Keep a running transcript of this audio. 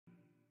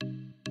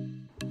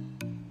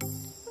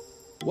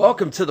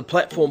Welcome to the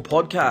Platform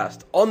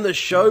Podcast. On this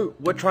show,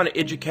 we're trying to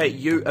educate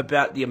you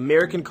about the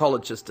American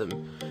college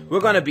system.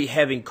 We're going to be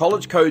having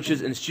college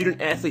coaches and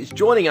student athletes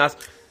joining us,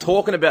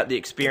 talking about the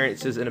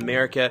experiences in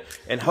America,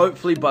 and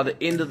hopefully by the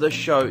end of this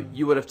show,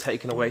 you would have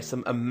taken away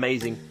some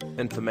amazing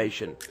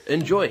information.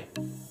 Enjoy.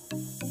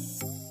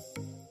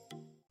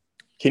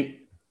 Can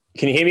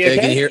you hear me okay?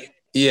 Can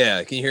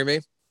you hear me?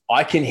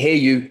 I can hear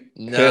you.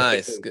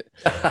 Nice.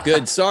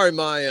 Good. Sorry,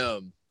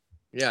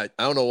 I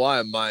don't know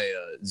why my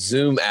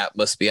Zoom app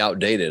must be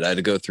outdated. I had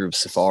to go through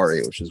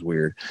Safari, which is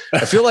weird.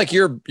 I feel like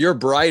you're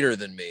brighter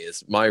than me.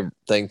 Is my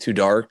thing too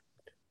dark?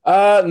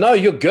 No,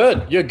 you're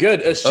good. You're good.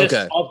 It's just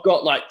Okay. I've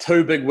got like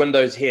two big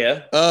windows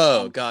here.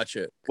 Oh,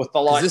 gotcha. With the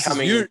light This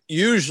coming. is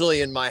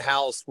usually in my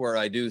house where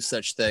I do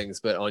such things,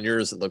 but on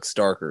yours it looks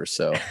darker.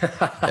 So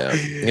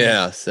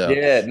yeah. So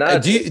Yeah. No.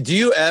 do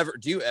you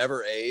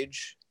ever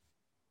age?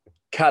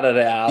 Cut it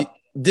out,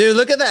 Dude,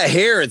 look at that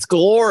hair. It's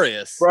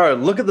glorious. bro.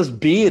 Look at this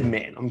beard,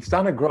 man. I'm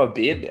starting to grow a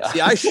beard now. See,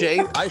 I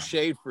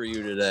shaved for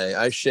you today.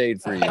 I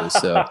shaved for you.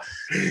 So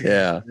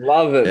yeah.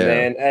 Love it, Yeah.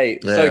 man. Hey,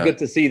 Yeah. so good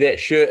to see that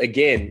shirt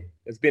again.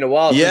 It's been a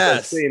while since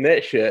I've seen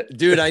that shirt.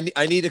 Dude, I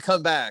need to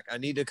come back.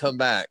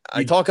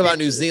 I talk about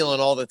New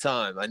Zealand all the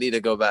time. I need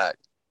to go back.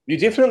 You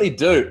definitely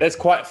do. It's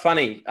quite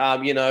funny.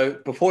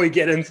 Before we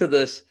get into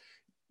this,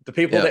 the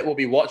people that will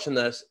be watching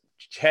this,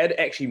 Chad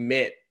actually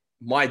met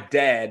my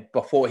dad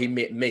before he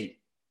met me.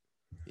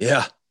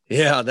 Yeah,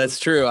 that's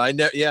true. I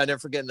never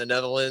forget in the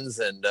Netherlands,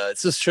 and it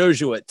just shows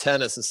you what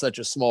tennis is such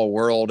a small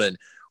world, and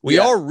we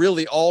are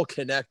really all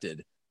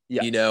connected.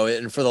 Yeah.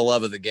 And for the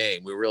love of the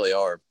game, we really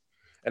are.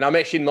 And I'm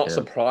actually not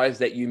surprised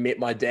that you met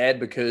my dad,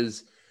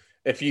 because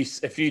if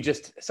you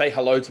just say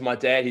hello to my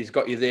dad, he's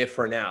got you there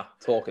for an hour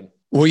talking.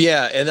 Well,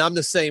 yeah, and I'm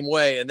the same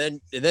way. And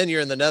then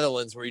you're in the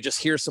Netherlands where you just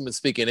hear someone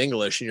speaking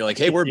English and you're like,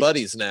 hey, we're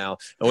buddies now.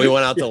 And we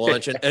went out to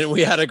lunch and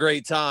we had a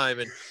great time.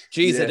 And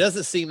geez, It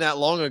doesn't seem that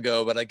long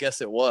ago, but I guess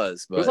it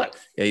was. But it was like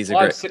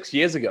he's 6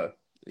 years ago.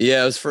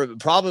 Yeah, it was for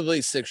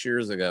probably 6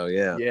 years ago.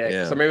 Yeah.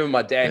 Yeah. So I remember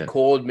my dad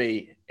called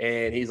me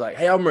and he's like,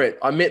 hey, Amrit,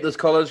 I met this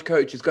college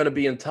coach. He's going to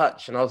be in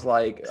touch. And I was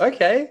like,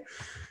 okay.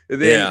 And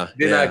then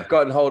I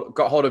got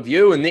hold of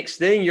you. And next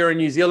thing, you're in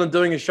New Zealand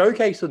doing a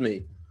showcase with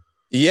me.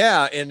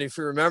 Yeah, and if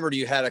you remember,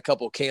 you had a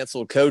couple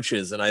canceled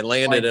coaches, and I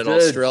landed in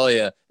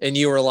Australia, and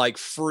you were like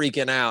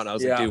freaking out. I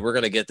was like, "Dude, we're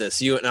gonna get this."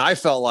 And I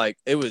felt like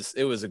it was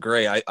a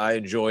great. I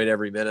enjoyed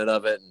every minute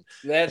of it,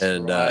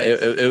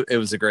 it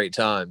was a great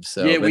time.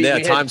 So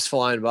time's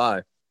flying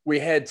by. We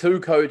had two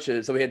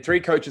coaches, so we had three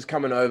coaches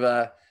coming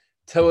over.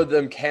 Two of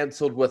them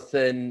canceled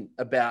within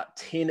about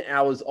 10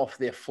 hours off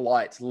their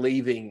flights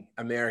leaving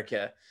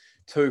America.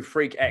 Two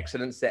freak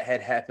accidents that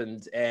had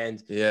happened,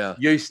 and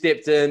you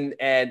stepped in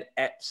and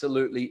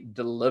absolutely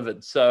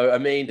delivered. So, I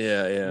mean,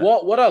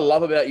 what I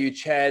love about you,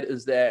 Chad,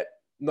 is that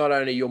not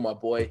only you're my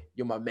boy,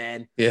 you're my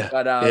man,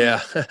 but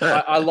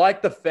I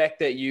like the fact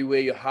that you wear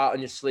your heart on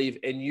your sleeve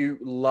and you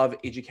love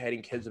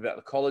educating kids about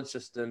the college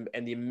system,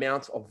 and the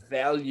amount of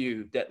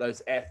value that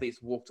those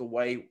athletes walked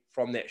away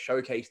from that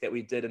showcase that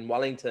we did in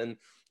Wellington,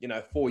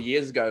 4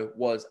 years ago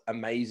was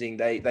amazing.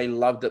 They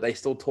loved it. They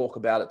still talk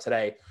about it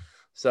today.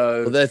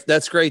 So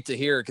that's great to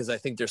hear, because I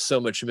think there's so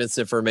much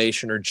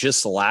misinformation or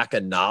just lack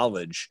of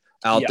knowledge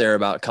out there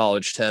about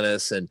college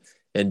tennis and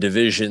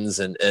divisions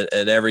and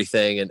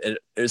everything. And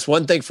it's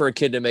one thing for a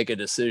kid to make a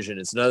decision.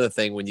 It's another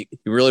thing when you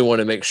really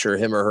want to make sure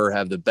him or her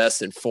have the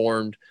best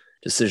informed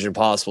decision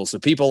possible. So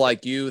people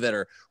like you that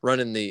are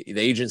running the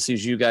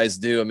agencies you guys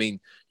do, I mean,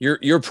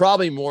 you're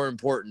probably more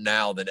important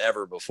now than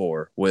ever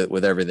before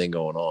with everything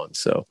going on.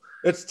 So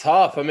it's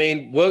tough. I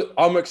mean,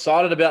 I'm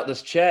excited about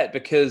this chat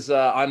because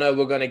I know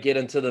we're going to get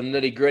into the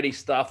nitty gritty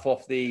stuff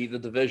of the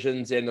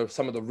divisions and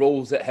some of the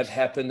rules that have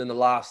happened in the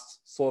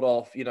last sort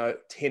of,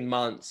 10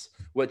 months,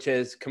 which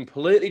has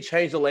completely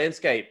changed the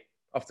landscape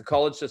of the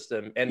college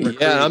system. And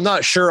I'm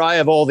not sure I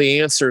have all the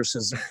answers,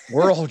 because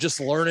we're all just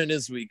learning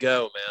as we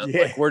go, man.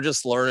 Like we're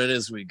just learning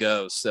as we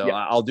go. So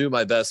I'll do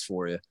my best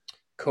for you.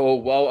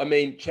 Cool. Well, I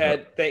mean,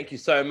 Chad, thank you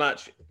so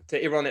much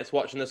to everyone that's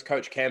watching this.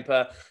 Coach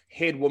Camper,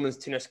 head women's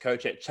tennis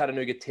coach at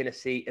Chattanooga,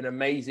 Tennessee, an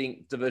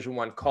amazing Division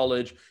I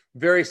college,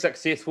 very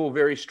successful,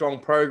 very strong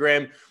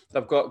program.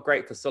 They've got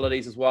great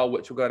facilities as well,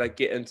 which we're going to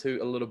get into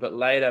a little bit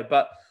later.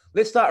 But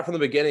let's start from the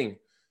beginning.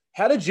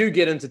 How did you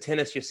get into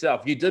tennis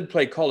yourself? You did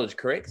play college,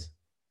 correct?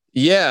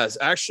 Yes,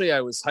 actually,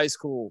 I was high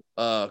school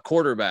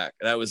quarterback.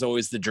 That was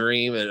always the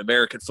dream in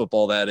American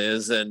football, that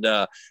is. And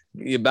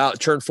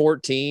about turned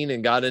 14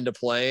 and got into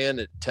playing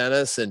at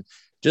tennis and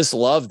just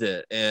loved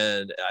it.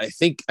 And I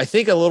think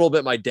a little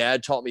bit my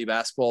dad taught me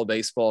basketball,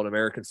 baseball, and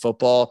American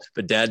football,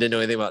 but dad didn't know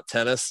anything about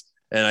tennis.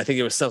 And I think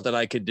it was something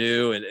I could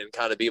do and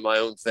kind of be my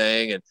own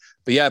thing.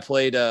 But I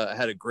played,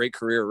 had a great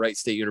career at Wright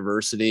State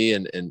University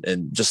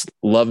and just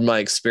loved my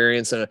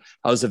experience. And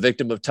I was a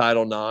victim of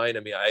Title IX.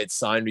 I mean, I had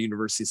signed to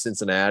University of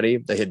Cincinnati.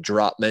 They had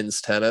dropped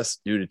men's tennis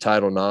due to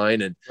Title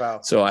IX. And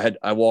so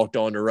I walked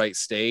on to Wright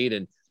State,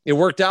 and it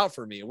worked out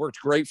for me. It worked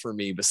great for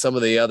me. But some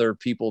of the other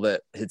people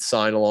that had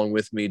signed along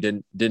with me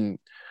didn't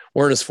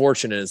weren't as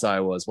fortunate as I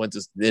was. Went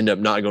to end up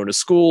not going to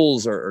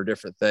schools or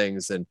different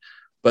things,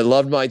 but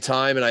loved my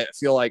time. And I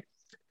feel like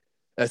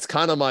that's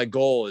kind of my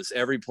goal, is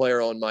every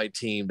player on my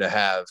team to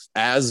have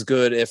as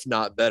good, if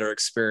not better,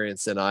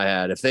 experience than I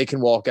had. If they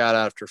can walk out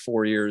after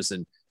 4 years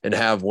and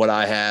have what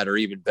I had or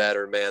even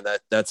better, man,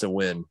 that's a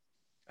win.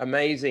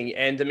 Amazing.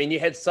 And I mean, you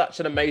had such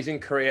an amazing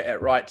career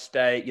at Wright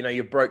State. You know,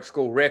 you broke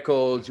school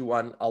records, you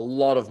won a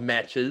lot of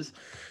matches.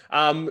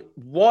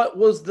 What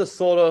was the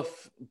sort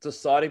of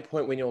deciding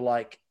point when you're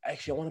like,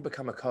 actually, I want to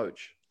become a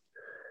coach?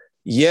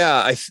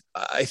 Yeah,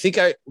 I think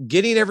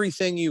getting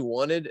everything you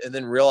wanted and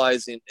then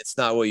realizing it's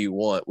not what you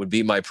want would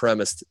be my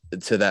premise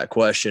to that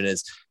question.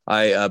 Is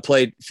I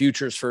played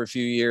futures for a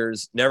few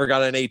years, never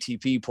got an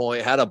ATP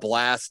point, had a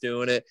blast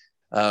doing it.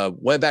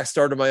 Went back,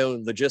 started my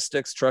own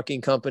logistics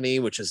trucking company,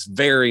 which is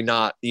very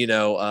not,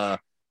 but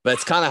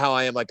it's kind of how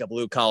I am, like a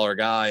blue collar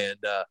guy. And,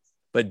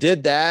 but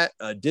did that,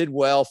 did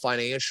well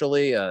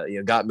financially,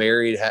 got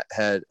married,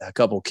 had a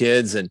couple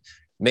kids, and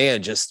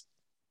man, just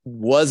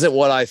wasn't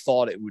what I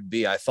thought it would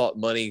be. I thought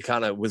money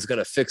kind of was going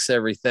to fix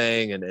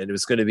everything and it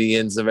was going to be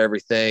ends of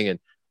everything. And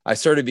I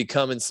started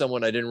becoming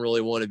someone I didn't really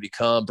want to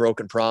become,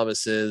 broken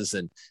promises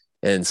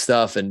and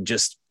stuff. And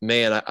just,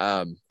 man,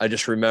 I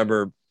just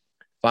remember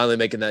finally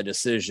making that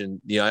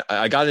decision.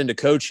 I got into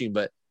coaching,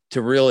 but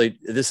to really,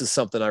 this is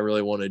something I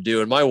really want to do.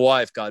 And my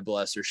wife, God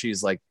bless her,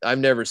 she's like, I've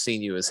never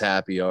seen you as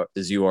happy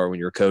as you are when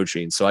you're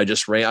coaching. So I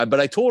just but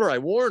I told her, I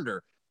warned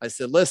her, I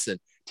said, listen,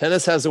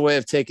 tennis has a way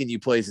of taking you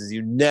places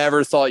you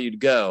never thought you'd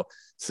go.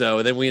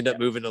 So then we ended up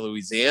moving to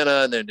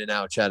Louisiana and then to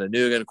now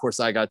Chattanooga. And of course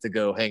I got to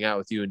go hang out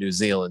with you in New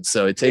Zealand.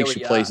 So it takes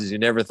you places you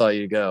never thought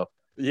you'd go.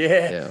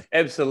 Yeah.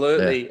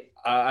 Absolutely. Yeah.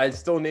 I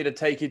still need to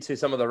take you to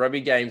some of the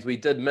rugby games. We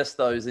did miss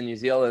those in New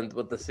Zealand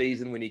with the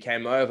season when you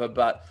came over,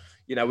 but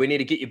we need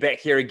to get you back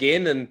here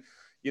again. And,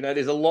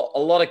 there's a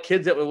lot of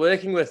kids that we're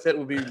working with that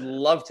would be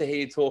love to hear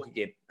you talk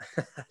again.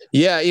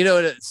 Yeah.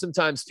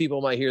 Sometimes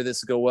people might hear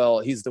this and go, well,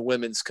 he's the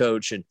women's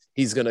coach and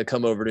he's going to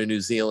come over to New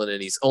Zealand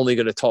and he's only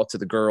going to talk to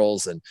the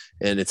girls. And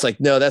it's like,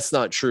 no, that's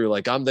not true.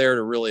 Like, I'm there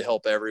to really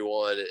help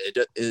everyone.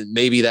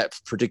 Maybe that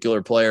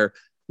particular player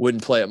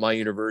wouldn't play at my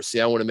university.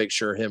 I want to make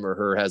sure him or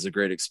her has a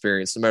great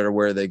experience no matter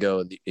where they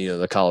go in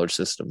the college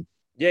system.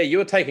 Yeah, you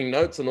were taking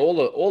notes on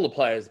all the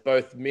players,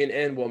 both men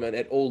and women,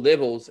 at all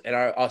levels. And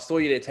I saw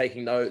you there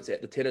taking notes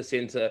at the tennis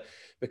center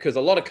because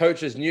a lot of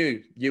coaches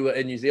knew you were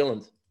in New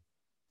Zealand.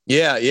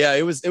 Yeah,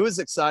 it was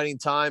exciting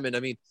time. And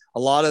I mean, a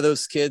lot of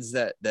those kids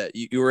that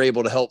you were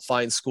able to help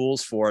find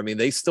schools for, I mean,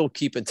 they still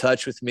keep in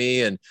touch with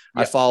me and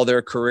I follow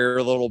their career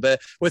a little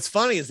bit. What's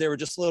funny is they were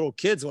just little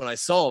kids when I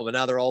saw them and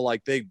now they're all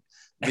like big,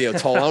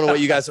 tall. I don't know what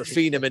you guys are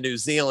feeding them in New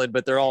Zealand,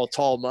 but they're all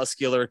tall,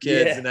 muscular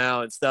kids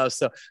now and stuff.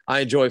 So I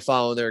enjoy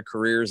following their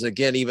careers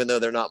again, even though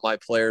they're not my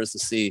players, to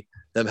see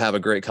them have a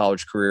great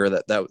college career.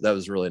 That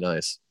was really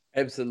nice.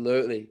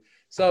 Absolutely.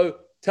 So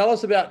tell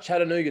us about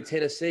Chattanooga,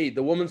 Tennessee,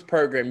 the women's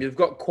program. You've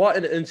got quite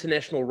an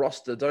international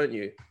roster, don't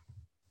you?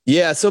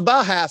 Yeah, so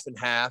about half and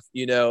half,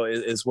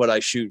 is what I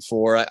shoot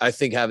for. I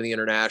think having the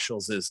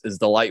internationals is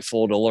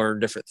delightful to learn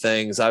different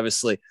things.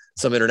 Obviously,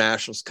 some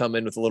internationals come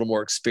in with a little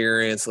more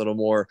experience, a little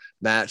more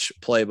match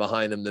play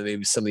behind them than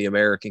maybe some of the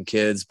American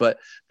kids, but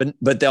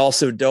they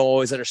also don't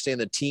always understand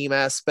the team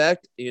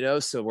aspect,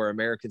 so where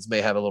Americans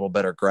may have a little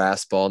better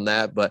grasp on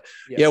that. But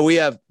we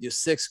have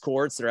 6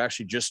 courts that are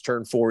actually just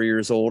turned 4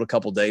 years old a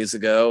couple days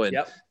ago,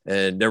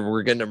 and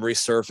we're getting them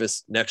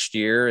resurfaced next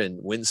year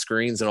and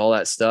windscreens and all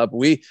that stuff.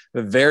 We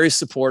have a very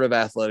supportive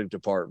athletic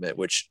department,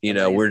 which,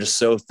 we're just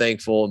so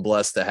thankful and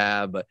blessed to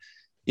have. But,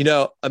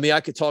 I mean, I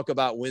could talk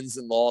about wins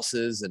and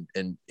losses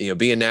and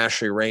being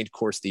nationally ranked, of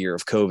course, the year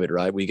of COVID,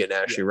 right? We get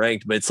nationally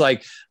ranked, but it's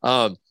like,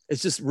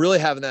 it's just really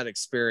having that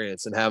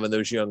experience and having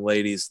those young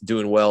ladies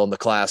doing well in the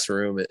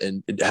classroom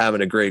and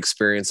having a great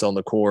experience on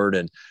the court.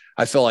 And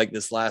I feel like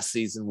this last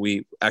season,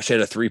 we actually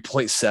had a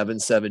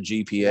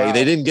 3.77 GPA. Wow.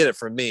 They didn't get it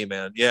from me,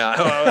 man. Yeah.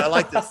 I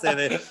like to say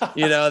that,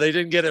 they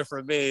didn't get it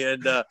from me.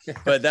 And,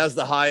 but that was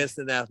the highest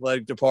in the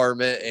athletic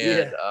department.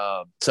 And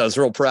so I was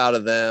real proud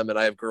of them. And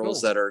I have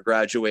girls that are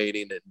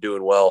graduating and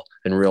doing well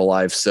in real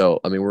life. So,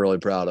 I mean, we're really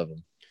proud of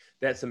them.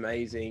 That's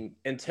amazing.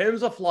 In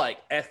terms of like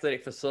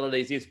athletic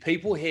facilities, there's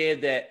people here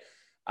that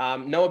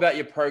know about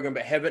your program,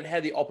 but haven't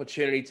had the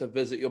opportunity to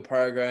visit your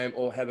program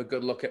or have a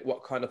good look at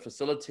what kind of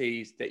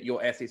facilities that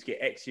your athletes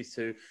get access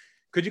to.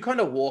 Could you kind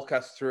of walk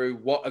us through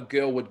what a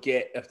girl would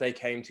get if they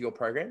came to your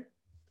program?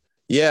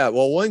 Yeah,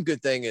 well, one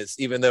good thing is,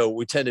 even though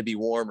we tend to be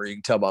warmer, you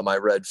can tell by my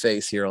red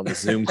face here on the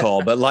Zoom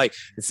call, but like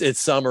it's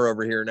summer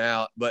over here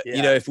now. But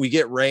if we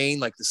get rain,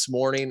 like this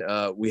morning,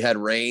 we had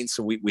rain,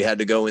 so we had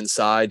to go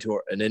inside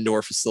to an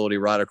indoor facility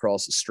right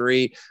across the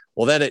street.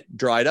 Well, then it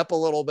dried up a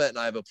little bit, and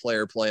I have a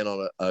player playing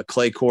on a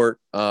clay court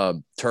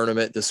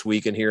tournament this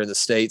weekend here in the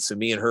States. So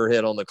me and her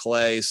hit on the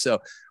clay. So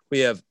we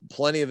have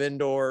plenty of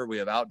indoor, we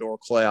have outdoor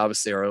clay,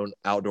 obviously our own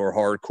outdoor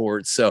hard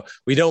courts. So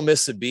we don't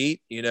miss a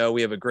beat. You know,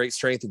 we have a great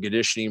strength and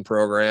conditioning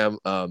program.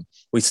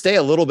 We stay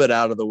a little bit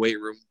out of the weight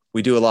room.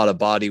 We do a lot of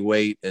body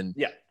weight and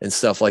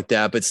stuff like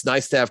that, but it's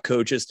nice to have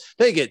coaches.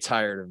 They get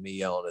tired of me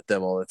yelling at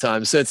them all the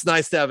time. So it's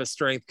nice to have a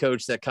strength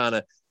coach that kind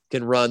of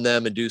can run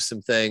them and do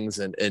some things.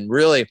 And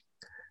really,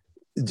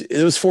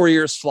 those 4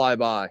 years fly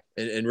by,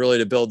 and really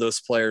to build those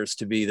players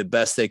to be the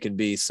best they can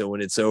be. So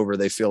when it's over,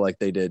 they feel like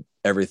they did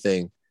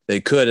everything they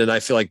could. And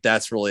I feel like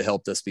that's really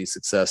helped us be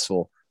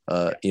successful,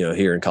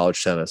 here in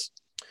college tennis.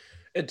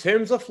 In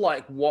terms of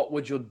like, what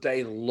would your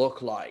day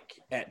look like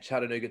at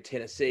Chattanooga,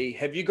 Tennessee?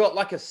 Have you got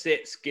like a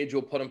set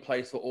schedule put in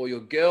place for all your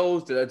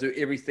girls? Do they do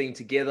everything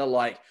together?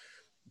 Like,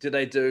 do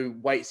they do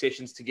weight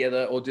sessions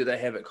together, or do they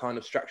have it kind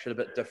of structured a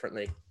bit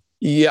differently?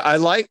 Yeah, I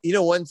like,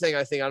 one thing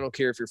I think, I don't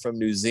care if you're from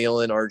New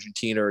Zealand,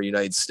 Argentina, or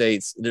United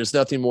States, there's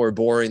nothing more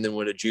boring than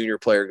when a junior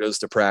player goes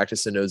to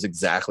practice and knows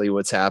exactly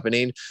what's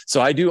happening.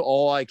 So I do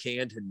all I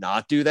can to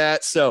not do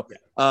that. So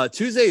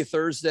Tuesday,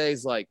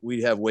 Thursdays, like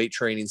we have weight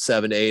training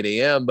 7 to 8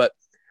 a.m., but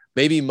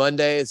maybe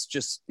Monday it's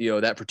just,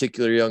 that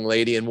particular young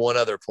lady and one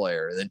other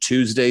player. And then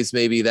Tuesdays,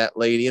 maybe that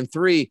lady and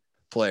 3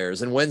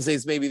 players, and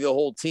Wednesdays maybe the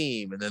whole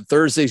team, and then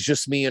Thursdays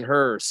just me and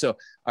her. So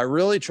I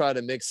really try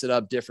to mix it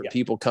up, different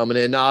people coming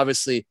in. Now,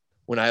 obviously,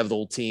 when I have the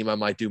whole team, I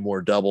might do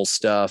more double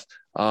stuff.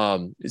 I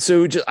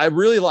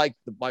really like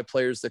my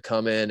players to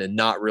come in and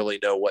not really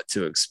know what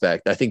to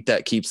expect. I think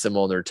that keeps them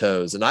on their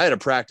toes. And I had a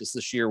practice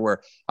this year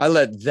where I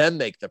let them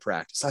make the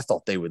practice. I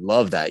thought they would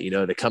love that,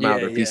 to come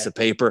out with a piece of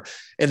paper.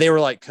 And they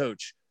were like,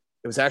 Coach,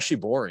 it was actually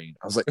boring.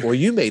 I was like, well,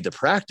 you made the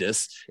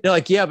practice. They're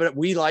like, yeah, but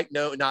we like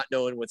not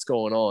knowing what's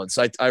going on.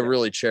 So I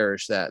really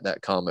cherish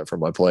that comment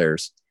from my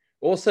players.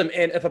 Awesome.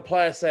 And if a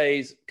player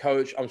says,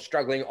 Coach, I'm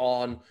struggling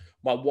on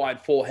my wide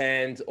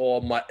forehand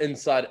or my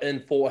inside in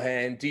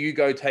forehand, do you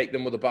go take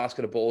them with a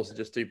basket of balls and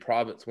just do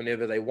privates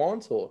whenever they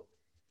want, or?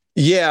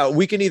 Yeah,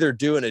 we can either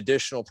do an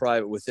additional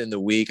private within the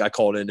week. I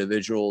call it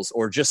individuals,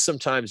 or just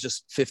sometimes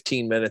just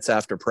 15 minutes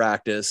after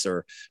practice,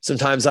 or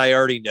sometimes I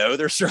already know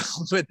they're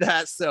struggling with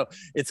that. So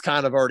it's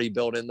kind of already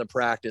built in the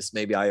practice.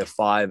 Maybe I have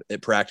 5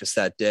 at practice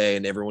that day,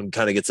 and everyone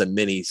kind of gets a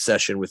mini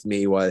session with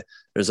me while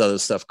there's other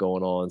stuff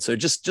going on. So it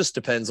just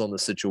depends on the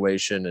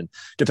situation and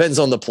depends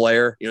on the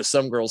player.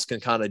 Some girls can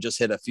kind of just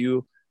hit a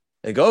few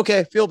and go,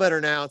 okay, feel better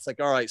now. It's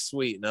like, all right,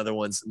 sweet. And other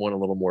ones want a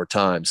little more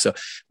time. So,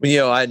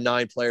 I had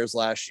 9 players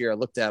last year. I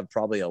looked to have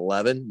probably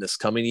 11 this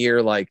coming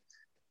year, like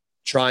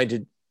trying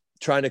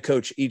to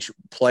coach each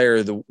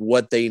player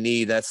what they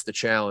need. That's the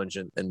challenge.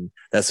 And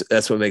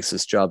that's what makes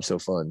this job so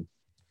fun.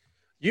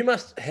 You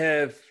must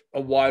have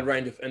a wide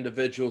range of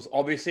individuals,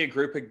 obviously a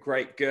group of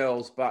great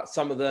girls, but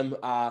some of them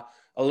are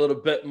a little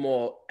bit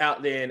more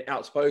out there and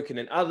outspoken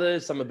than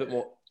others. Some are a bit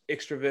more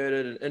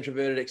extroverted and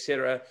introverted,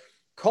 etc.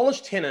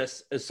 College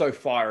tennis is so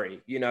fiery.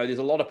 There's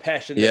a lot of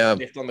passion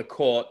left on the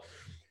court.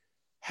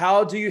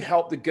 How do you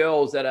help the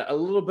girls that are a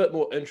little bit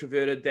more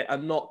introverted, that are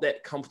not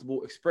that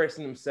comfortable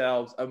expressing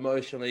themselves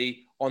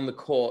emotionally on the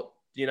court?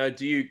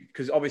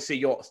 Because obviously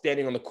you're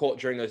standing on the court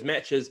during those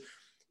matches.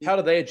 How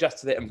do they adjust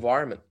to that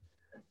environment?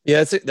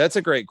 Yeah, that's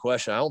a great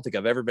question. I don't think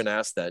I've ever been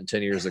asked that in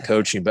 10 years of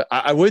coaching, but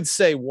I would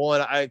say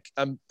one,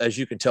 I'm, as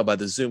you can tell by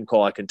the Zoom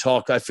call, I can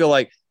talk. I feel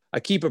like I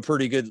keep a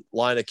pretty good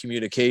line of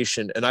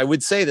communication. And I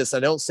would say this,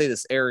 I don't say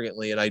this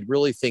arrogantly, and I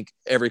really think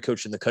every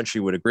coach in the country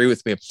would agree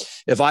with me.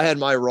 If I had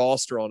my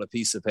roster on a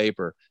piece of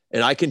paper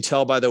and I can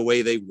tell by the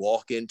way they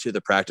walk into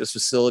the practice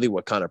facility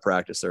what kind of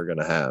practice they're going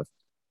to have,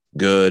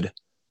 good,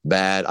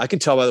 bad. I can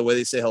tell by the way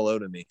they say hello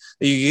to me.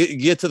 You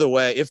get to the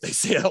way if they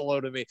say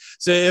hello to me.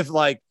 So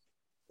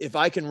if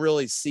I can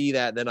really see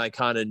that, then I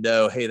kind of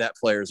know, hey, that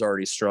player's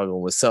already struggling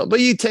with something. But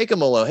you take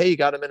them alone. Hey, you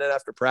got a minute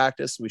after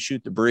practice. We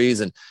shoot the breeze.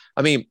 And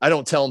I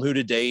don't tell them who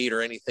to date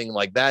or anything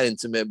like that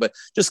intimate, but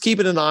just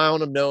keeping an eye on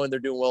them, knowing they're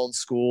doing well in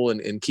school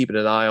and keeping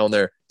an eye on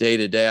their day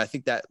to day. I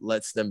think that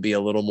lets them be a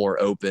little more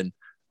open.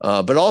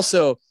 But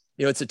also,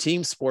 it's a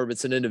team sport, but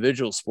it's an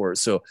individual sport.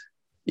 So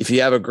if you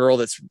have a girl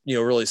that's,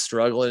 really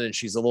struggling and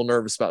she's a little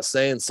nervous about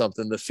saying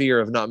something, the fear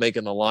of not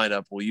making the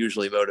lineup will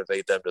usually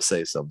motivate them to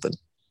say something.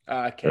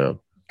 Okay. Yeah.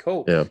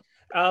 Cool. Yeah.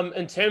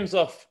 In terms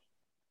of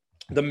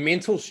the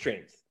mental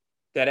strength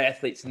that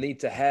athletes need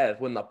to have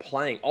when they're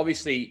playing,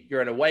 obviously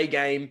you're in a away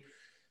game,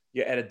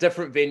 you're at a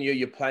different venue,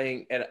 you're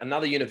playing at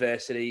another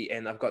university,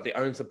 and they've got their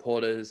own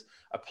supporters.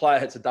 A player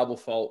hits a double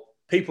fault,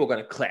 people are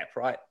going to clap,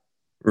 right?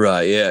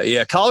 Right. Yeah.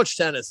 Yeah. College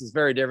tennis is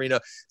very different.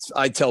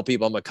 I tell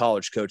people I'm a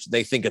college coach.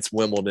 They think it's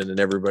Wimbledon and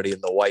everybody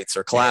in the whites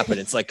are clapping.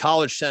 It's like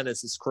college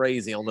tennis is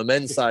crazy. On the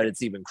men's side,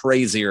 it's even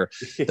crazier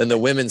than the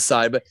women's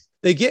side. But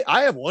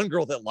I have one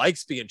girl that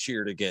likes being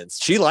cheered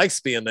against. She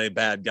likes being the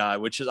bad guy,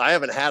 which is, I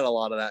haven't had a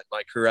lot of that in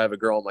my career. I have a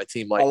girl on my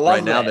team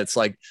now that's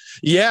like,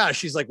 yeah,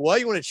 she's like, well,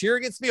 you want to cheer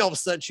against me? All of a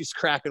sudden she's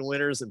cracking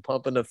winners and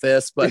pumping the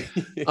fist, but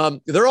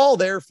they're all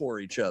there for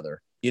each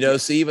other,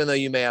 so even though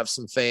you may have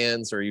some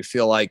fans or you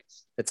feel like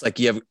It's like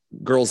you have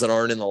girls that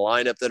aren't in the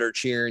lineup that are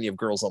cheering. You have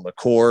girls on the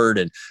court,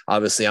 and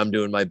obviously I'm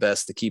doing my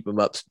best to keep them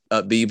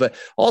upbeat. But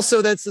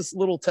also that's this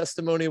little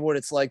testimony of what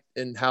it's like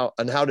and how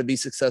to be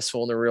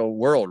successful in the real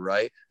world,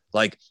 right?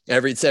 Like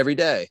it's every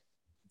day.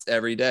 It's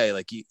every day.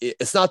 Like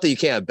it's not that you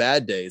can't have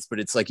bad days, but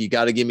it's like you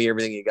got to give me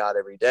everything you got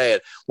every day.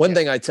 And one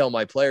thing I tell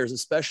my players,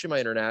 especially my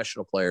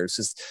international players,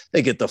 is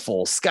they get the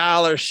full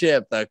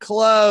scholarship, the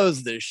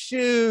clothes, the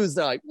shoes.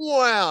 They're like,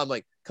 wow. I'm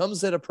like,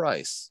 comes at a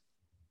price.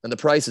 And the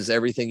price is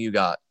everything you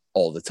got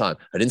all the time.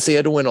 I didn't say you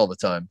had to win all the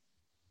time.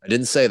 I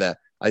didn't say that.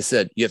 I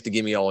said, you have to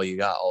give me all you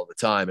got all the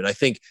time. And I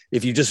think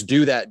if you just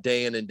do that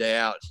day in and day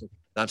out,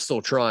 I'm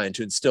still trying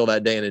to instill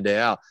that day in and day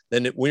out,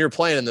 then when you're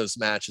playing in those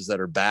matches that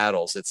are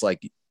battles, it's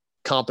like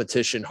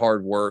competition,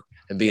 hard work,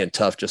 and being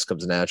tough just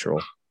comes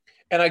natural.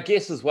 And I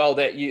guess as well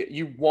that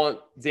you want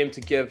them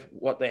to give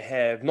what they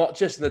have, not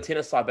just in the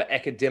tennis side, but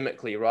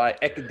academically, right?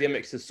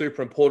 Academics is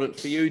super important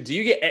for you. Do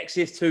you get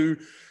access to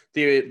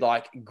their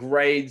like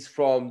grades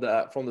from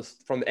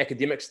the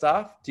academic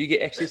staff? Do you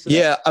get access to that?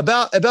 Yeah,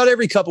 about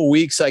every couple of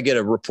weeks I get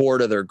a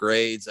report of their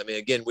grades. I mean,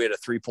 again, we had a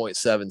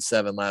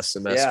 3.77 last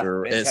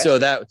semester. Yeah, and so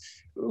that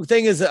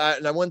thing is,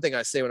 one thing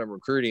I say when I'm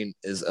recruiting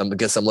is, I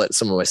guess I'm letting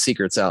some of my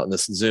secrets out in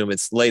this Zoom.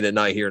 It's late at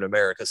night here in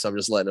America, so I'm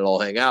just letting it all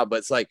hang out. But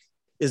it's like,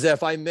 is that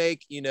if I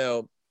make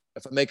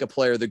a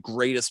player the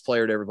greatest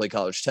player to ever play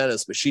college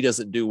tennis, but she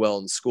doesn't do well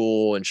in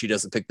school and she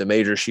doesn't pick the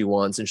major she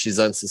wants and she's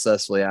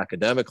unsuccessfully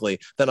academically,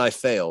 then I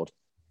failed.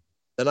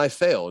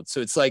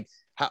 So it's like,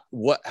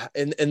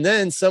 and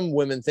then some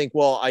women think,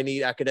 well, I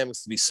need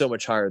academics to be so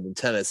much higher than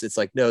tennis. It's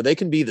like, no, they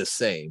can be the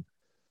same.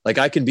 Like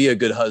I can be a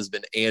good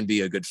husband and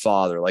be a good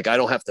father. Like I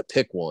don't have to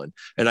pick one.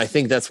 And I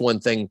think that's one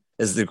thing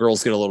as the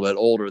girls get a little bit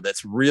older,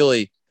 that's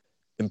really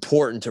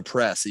important to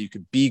press, that you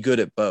could be good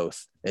at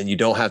both and you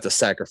don't have to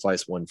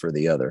sacrifice one for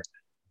the other.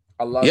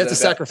 You have to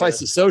sacrifice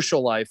the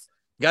social life.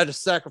 You got to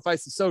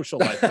sacrifice the social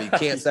life, but you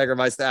can't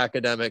sacrifice the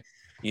academic,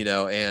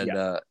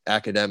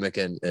 academic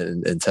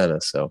and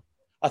tennis. So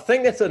I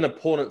think that's an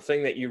important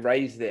thing that you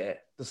raised there,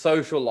 the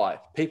social life.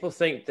 People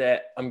think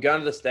that I'm going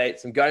to the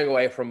States, I'm going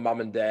away from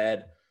mum and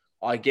dad.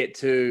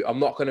 I'm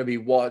not going to be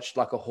watched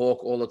like a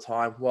hawk all the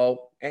time.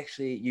 Well,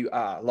 actually you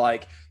are.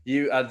 Like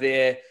you are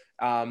there.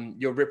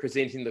 You're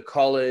representing the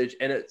college,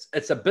 and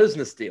it's a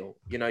business deal.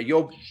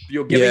 You're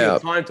giving your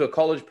time to a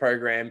college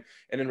program,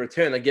 and in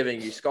return, they're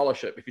giving you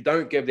scholarship. If you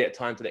don't give that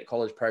time to that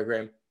college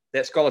program,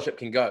 that scholarship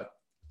can go.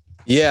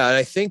 Yeah, and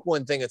I think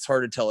one thing it's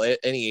hard to tell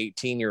any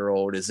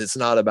 18-year-old is it's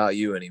not about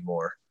you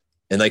anymore.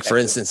 And like, for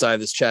instance, I have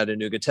this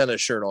Chattanooga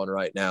tennis shirt on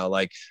right now.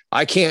 Like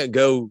I can't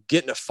go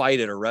get in a fight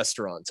at a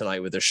restaurant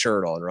tonight with a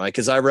shirt on, right?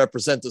 Because I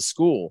represent the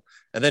school.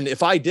 And then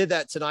if I did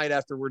that tonight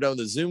after we're done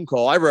the Zoom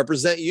call, I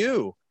represent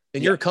you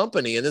in your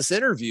company in this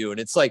interview.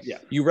 And it's like,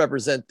 you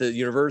represent the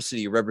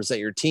university, you represent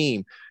your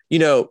team.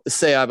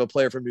 Say I have a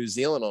player from New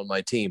Zealand on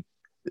my team.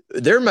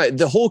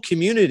 The whole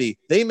community,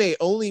 they may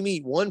only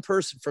meet one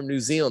person from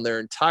New Zealand their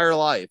entire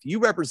life. You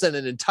represent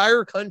an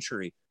entire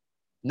country.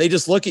 And they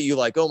just look at you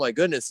like, oh my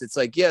goodness. It's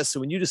like,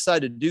 so when you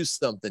decide to do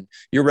something,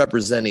 you're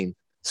representing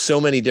so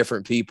many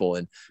different people.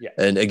 And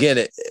again,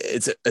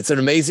 it's an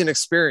amazing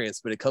experience,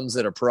 but it comes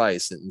at a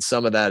price. And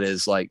some of that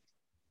is like,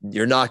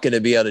 you're not going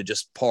to be able to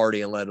just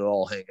party and let it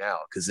all hang out.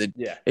 Cause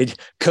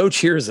coach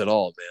hears it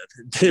all,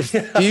 man.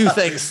 Few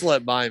things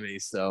slip by me.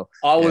 So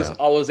I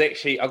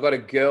got a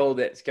girl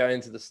that's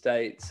going to the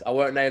States. I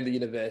won't name the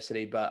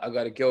university, but I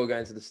got a girl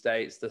going to the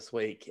States this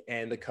week.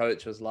 And the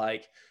coach was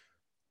like,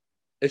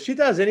 if she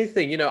does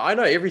anything, I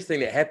know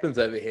everything that happens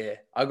over here.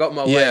 I got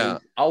my way.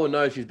 I will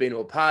know if she's been to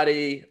a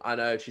party. I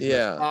know if she's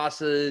missed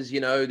classes.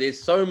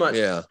 There's so much.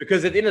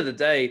 Because at the end of the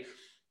day,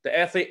 the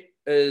athlete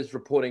is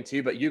reporting to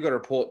you, but you got to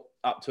report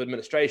up to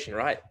administration,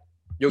 right?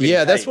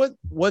 That's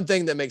one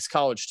thing that makes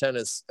college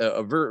tennis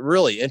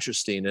really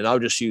interesting. And I'll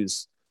just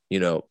use,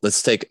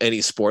 let's take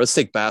any sport. Let's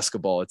take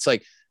basketball. It's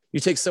like you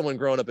take someone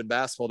growing up in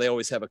basketball, they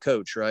always have a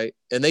coach, right?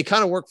 And they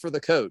kind of work for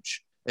the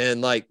coach. And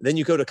like, then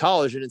you go to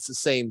college and it's the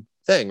same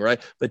thing,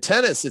 right? But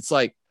tennis, it's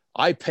like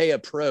I pay a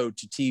pro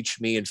to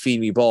teach me and feed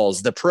me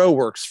balls. The pro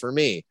works for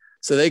me.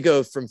 So they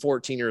go from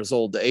 14 years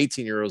old to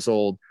 18 years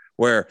old,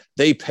 where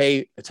they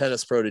pay a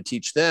tennis pro to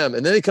teach them.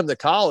 And then they come to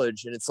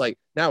college and it's like,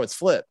 now it's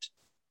flipped.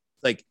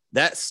 Like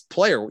that's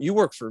player, you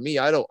work for me.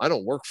 I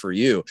don't work for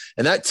you.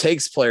 And that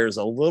takes players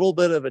a little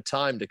bit of a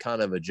time to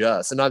kind of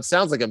adjust. And it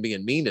sounds like I'm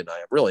being mean tonight.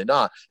 I'm really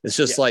not. It's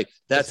just like,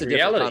 that's a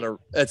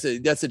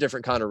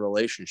different kind of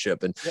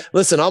relationship. And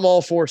listen, I'm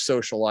all for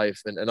social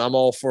life and I'm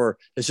all for,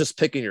 it's just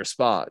picking your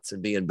spots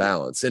and being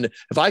balanced. And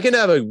if I can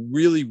have a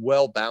really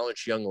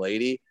well-balanced young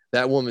lady,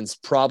 that woman's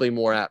probably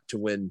more apt to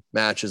win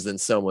matches than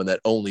someone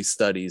that only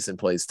studies and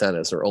plays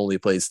tennis or only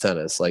plays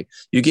tennis. Like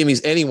you give me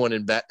anyone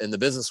in the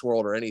business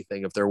world or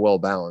anything, if they're well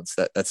balanced,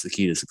 that's the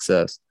key to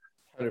success.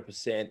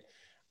 100%.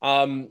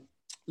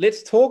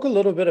 Let's talk a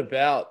little bit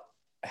about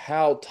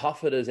how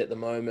tough it is at the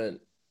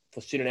moment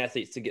for student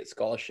athletes to get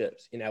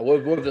scholarships.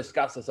 We've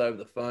discussed this over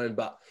the phone,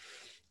 but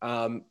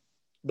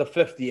the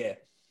fifth year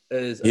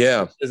is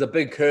a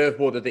big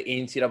curveball that the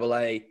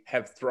NCAA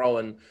have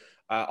thrown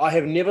I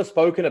have never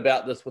spoken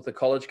about this with a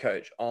college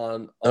coach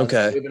on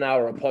Okay. a webinar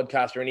or a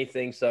podcast or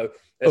anything. So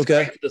it's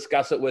Okay. great to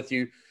discuss it with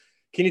you.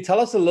 Can you tell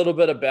us a little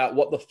bit about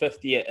what the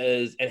fifth year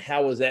is and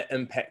how has that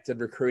impacted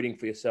recruiting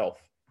for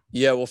yourself?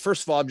 Yeah, well,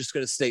 first of all, I'm just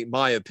going to state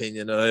my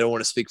opinion, and I don't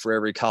want to speak for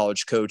every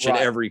college coach in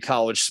Right. every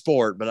college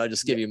sport, but I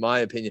just give you my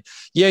opinion.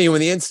 Yeah,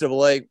 when the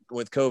NCAA,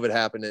 with COVID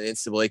happened and the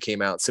NCAA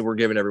came out and said, we're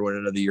giving everyone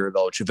another year of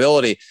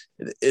eligibility,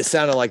 it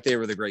sounded like they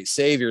were the great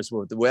saviors.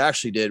 What we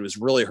actually did was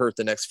really hurt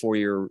the next 4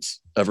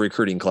 years of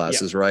recruiting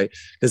classes, right?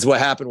 Because what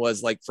happened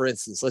was, like, for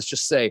instance, let's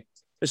just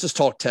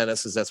talk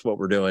tennis, because that's what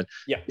we're doing.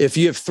 Yeah. If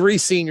you have 3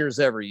 seniors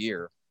every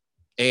year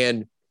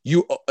and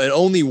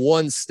only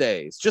one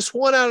stays, just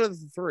one out of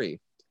the 3,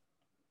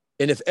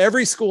 and if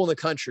every school in the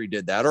country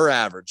did that or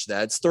average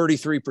that, it's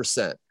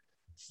 33%.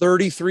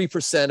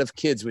 33% of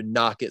kids would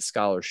not get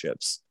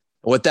scholarships.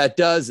 And what that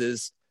does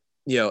is,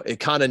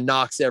 it kind of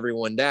knocks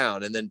everyone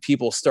down. And then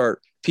people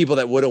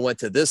that would have went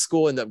to this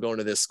school end up going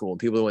to this school, and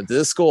people that went to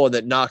this school, and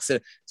that knocks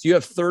it. So you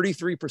have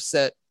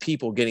 33%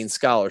 people getting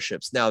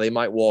scholarships. Now they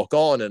might walk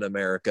on in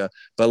America,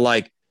 but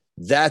like,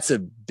 that's a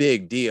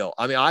big deal.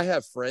 I mean, I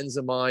have friends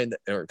of mine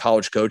that are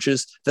college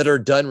coaches that are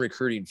done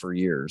recruiting for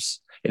years.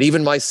 And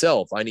even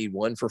myself, I need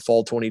one for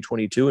fall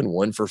 2022 and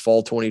one for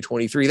fall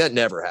 2023. That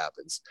never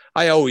happens.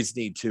 I always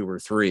need 2 or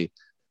 3.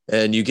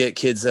 And you get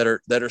kids that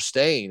are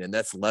staying, and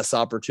that's less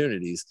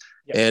opportunities.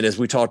 Yeah. And as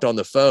we talked on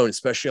the phone,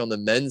 especially on the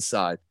men's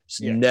side, it's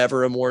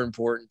never a more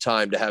important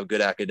time to have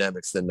good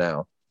academics than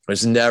now.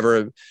 There's never.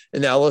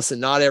 And now listen,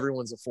 not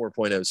everyone's a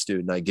 4.0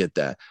 student. I get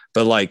that.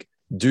 But like,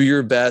 do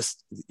your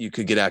best. You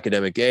could get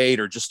academic aid,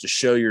 or just to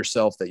show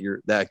yourself that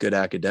you're that good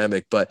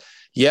academic. But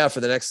yeah,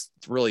 for the next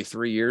really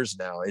 3 years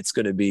now, it's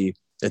going to be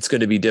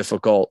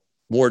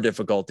more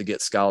difficult to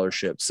get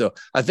scholarships. So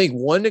I think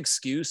one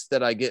excuse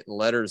that I get in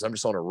letters, I'm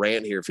just on a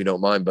rant here, if you don't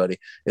mind, buddy,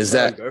 is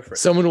that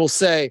someone will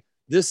say,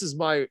 this is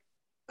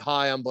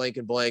I'm blank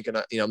and blank, and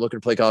I'm looking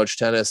to play college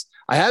tennis.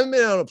 I haven't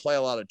been able to play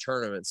a lot of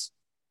tournaments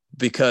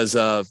because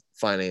of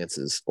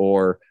finances,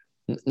 or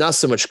not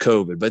so much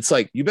COVID, but it's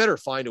like, you better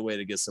find a way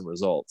to get some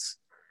results.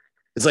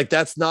 It's like,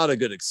 that's not a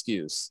good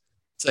excuse.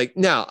 It's like,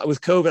 now with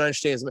COVID, I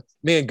understand,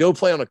 man, go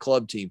play on a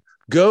club team,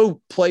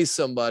 go play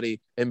somebody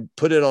and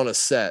put it on a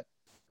set,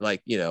 and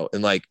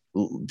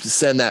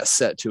send that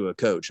set to a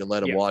coach and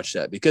let him watch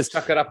that, because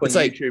chuck it up on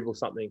YouTube or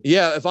something.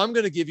 Yeah. If I'm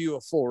going to give you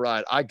a full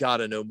ride, I got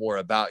to know more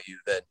about you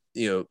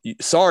than,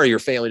 sorry, your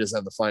family doesn't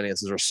have the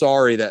finances, or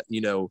sorry that,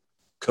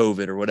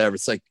 COVID or whatever.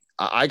 It's like,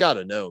 I got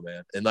to know,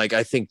 man. And like,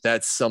 I think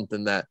that's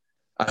something that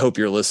I hope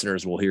your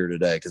listeners will hear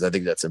today, because I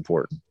think that's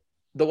important.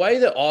 The way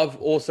that I've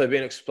also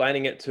been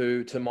explaining it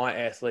to my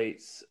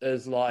athletes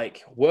is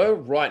like, we're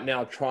right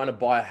now trying to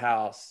buy a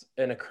house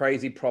in a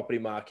crazy property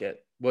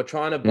market. We're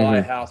trying to buy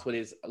a house where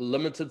there's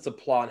limited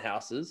supply on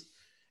houses,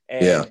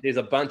 and there's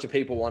a bunch of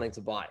people wanting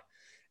to buy.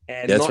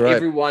 And that's not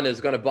everyone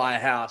is going to buy a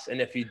house.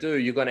 And if you do,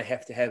 you're going to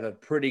have a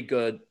pretty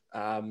good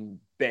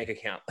bank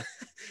account.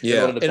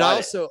 Yeah. And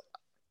also,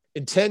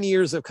 in 10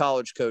 years of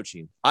college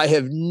coaching, I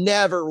have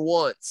never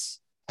once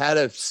had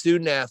a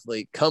student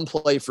athlete come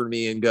play for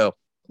me and go,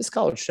 this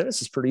college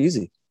tennis is pretty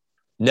easy.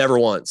 Never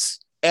once.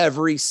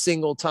 Every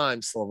single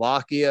time,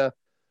 Slovakia,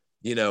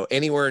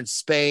 anywhere in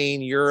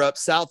Spain, Europe,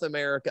 South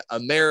America,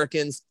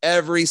 Americans,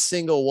 every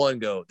single one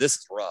go, this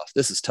is rough.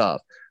 This is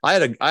tough. I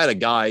had a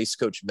guy, I used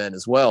to coach men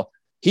as well.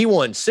 He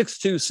won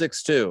 6-2,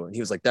 6-2. And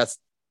he was like, that's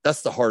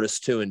the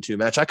hardest 2-2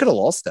 match. I could have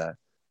lost that.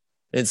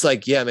 And it's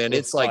like, yeah, man,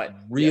 it's like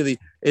really,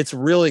 it's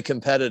really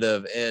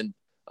competitive. And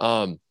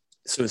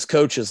so as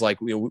coaches, like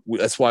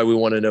that's why we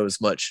want to know as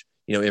much,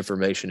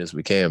 information as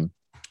we can.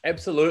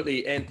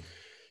 Absolutely. And,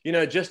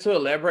 just to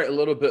elaborate a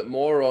little bit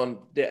more on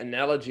that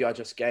analogy I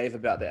just gave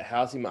about that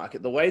housing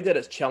market, the way that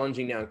it's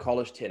challenging now in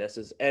college tennis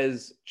is,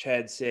 as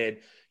Chad said,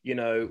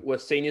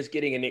 with seniors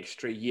getting an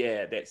extra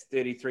year, that's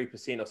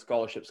 33% of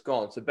scholarships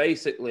gone. So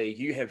basically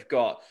you have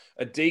got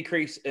a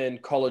decrease in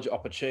college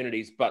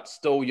opportunities, but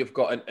still you've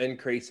got an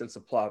increase in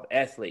supply of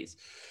athletes.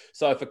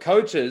 So for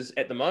coaches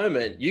at the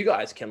moment, you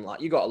guys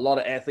you got a lot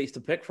of athletes to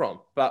pick from,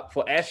 but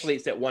for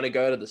athletes that want to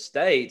go to the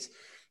States,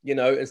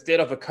 instead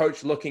of a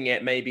coach looking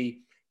at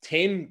maybe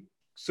 10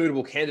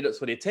 suitable candidates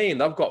for their team,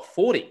 they've got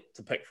 40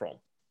 to pick from.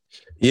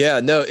 Yeah,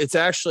 no, it's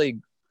actually,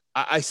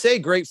 I say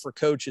great for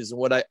coaches. And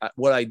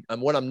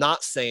what I'm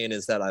not saying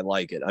is that I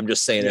like it. I'm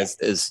just saying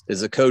as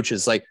a coach,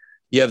 is like,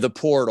 you have the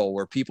portal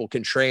where people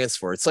can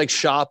transfer. It's like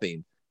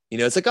shopping,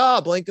 it's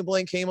like, blank and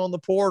blank came on the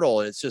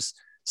portal. And it's just,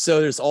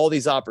 so there's all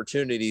these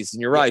opportunities,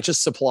 and you're right,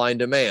 just supply and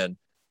demand.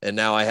 And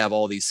now I have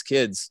all these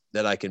kids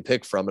that I can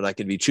pick from, and I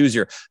can be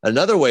choosier.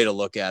 Another way to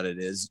look at it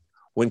is,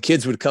 when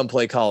kids would come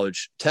play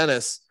college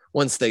tennis,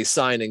 once they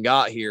signed and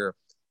got here,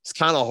 it's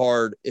kind of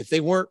hard. If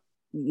they weren't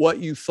what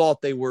you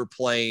thought they were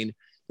playing,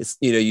 it's,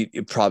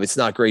 it's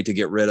not great to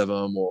get rid of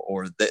them,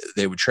 or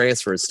they would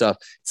transfer and stuff.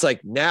 It's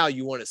like, now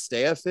you want to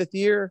stay a 5th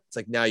year. It's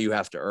like, now you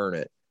have to earn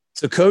it.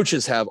 So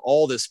coaches have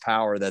all this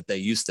power that they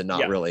used to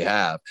not really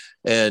have.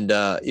 And,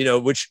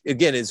 which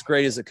again is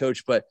great as a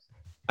coach, but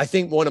I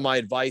think one of my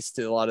advice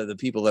to a lot of the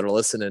people that are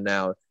listening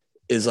now,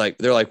 is like,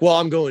 they're like, well,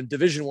 I'm going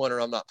Division I or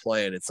I'm not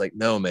playing. It's like,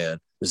 no, man,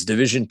 there's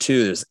Division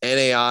II, there's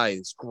NAI,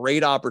 there's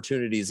great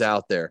opportunities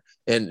out there,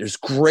 and there's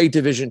great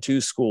Division II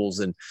schools.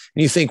 And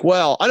you think,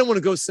 well, I don't want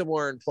to go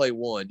somewhere and play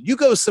one. You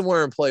go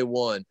somewhere and play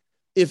one.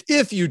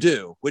 If you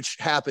do, which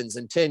happens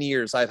in 10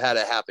 years, I've had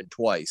it happen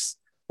twice.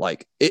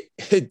 Like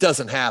it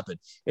doesn't happen.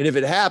 And if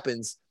it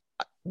happens,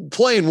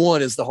 playing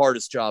one is the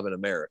hardest job in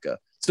America.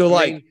 So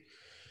like,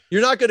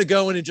 you're not going to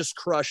go in and just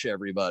crush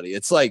everybody.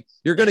 It's like,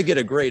 you're going to get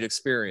a great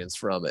experience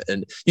from it.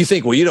 And you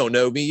think, well, you don't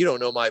know me. You don't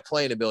know my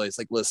playing ability. It's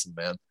like, listen,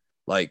 man,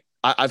 like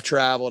I've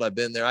traveled, I've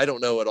been there. I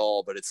don't know it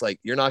all, but it's like,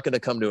 you're not going to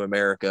come to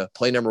America,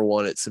 play number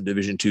one at some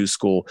Division II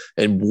school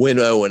and win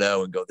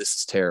 0-0 and go, this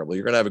is terrible.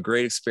 You're going to have a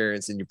great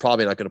experience and you're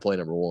probably not going to play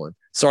number one.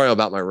 Sorry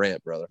about my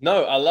rant, brother.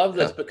 No, I love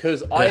this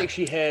because I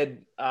actually had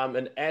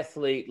an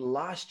athlete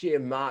last year,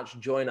 March,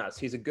 join us.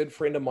 He's a good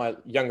friend of my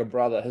younger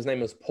brother. His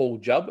name is Paul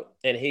Jubb,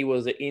 and he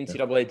was an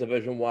NCAA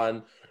Division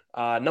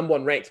I, number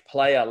one ranked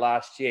player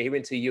last year. He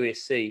went to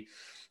USC.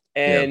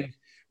 And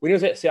when he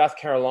was at South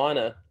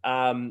Carolina,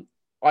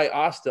 I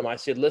asked him, I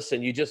said,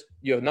 listen,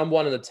 you're number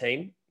one in the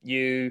team.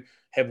 You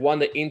have won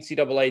the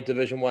NCAA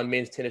Division I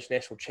Men's Tennis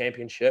National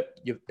Championship.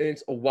 You've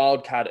earned a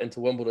wild card into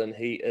Wimbledon.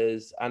 He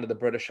is under the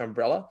British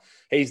umbrella.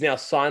 He's now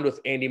signed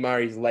with Andy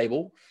Murray's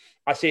label.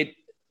 I said,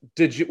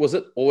 was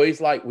it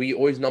always like, were you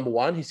always number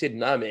one? He said,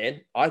 no,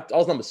 man. I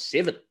was number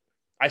 7.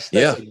 I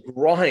stayed to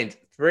grind.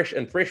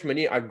 Freshman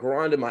year, I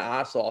grinded my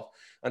ass off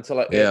until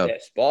I earned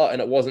that spot.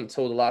 And it wasn't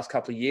until the last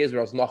couple of years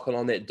where I was knocking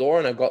on that door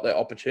and I got that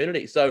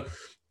opportunity. So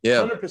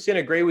 100%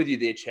 agree with you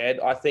there, Chad.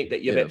 I think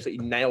that you've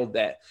absolutely nailed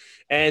that.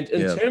 And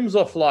in terms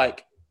of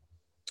like,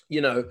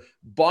 you know,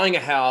 buying a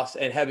house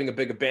and having a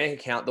bigger bank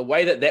account, the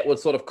way that would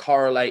sort of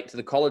correlate to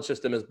the college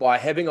system is by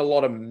having a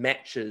lot of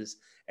matches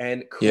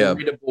and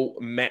credible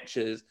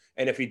matches.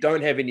 And if you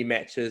don't have any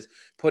matches,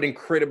 put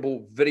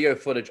incredible video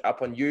footage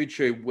up on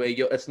YouTube where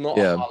it's not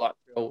a highlight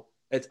reel,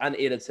 it's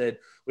unedited,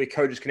 where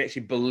coaches can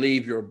actually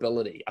believe your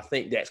ability. I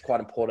think that's quite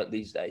important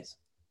these days.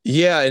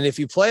 Yeah, and if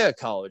you play a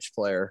college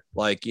player,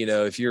 like, you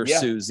know, if you're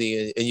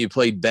Susie and you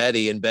played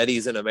Betty and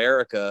Betty's in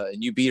America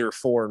and you beat her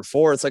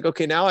 4-4, it's like,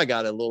 okay, now I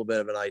got a little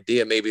bit of an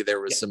idea. Maybe there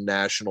was some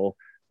national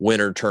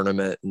winter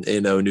tournament in,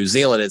 you know, New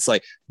Zealand. It's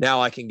like,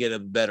 now I can get a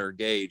better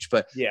gauge.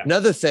 But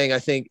another thing I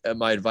think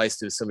my advice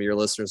to some of your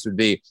listeners would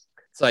be,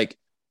 it's like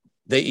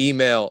they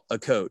email a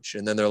coach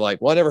and then they're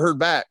like, well, I never heard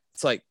back.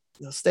 It's like,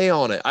 stay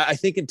on it. I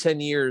think in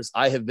 10 years,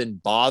 I have been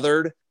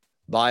bothered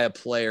by a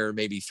player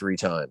maybe 3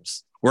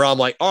 times. Where I'm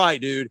like, all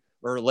right, dude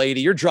or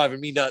lady, you're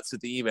driving me nuts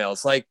with the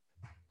emails. Like,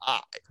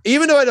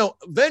 even though I don't,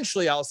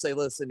 eventually I'll say,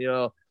 listen, you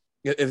know,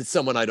 if it's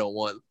someone I don't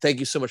want, thank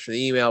you so much for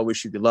the email. I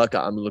wish you good luck.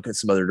 I'm looking at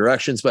some other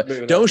directions,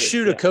 but don't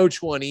shoot a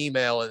coach one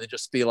email and then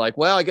just be like,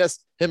 well, I guess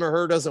him or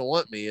her doesn't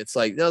want me. It's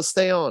like, no,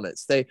 stay on it.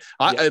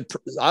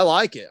 I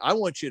like it. I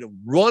want you to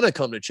want to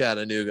come to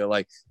Chattanooga.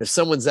 Like, if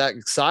someone's that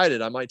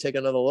excited, I might take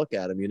another look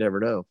at him. You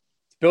never know.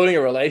 It's building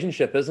a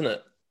relationship, isn't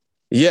it?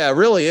 Yeah, it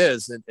really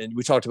is. And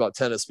we talked about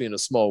tennis being a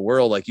small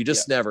world. Like, you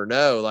just never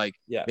know. Like,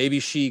 maybe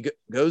she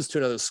goes to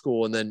another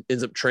school and then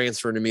ends up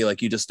transferring to me.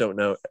 Like, you just don't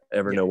know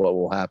know what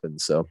will happen.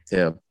 So,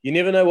 you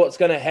never know what's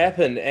going to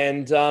happen.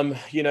 And,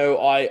 you know,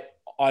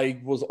 I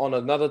was on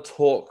another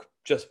talk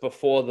just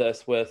before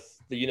this with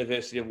the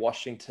University of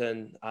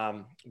Washington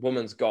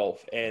women's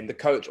golf. And the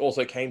coach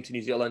also came to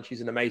New Zealand.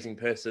 She's an amazing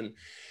person.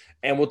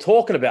 And we're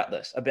talking about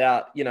this,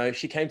 you know,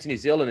 she came to New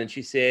Zealand and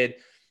she said,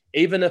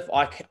 even if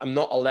I'm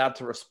not allowed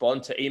to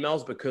respond to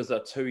emails because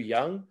they're too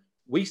young,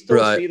 we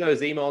still see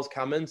those emails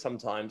come in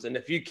sometimes. And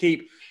if you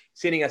keep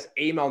sending us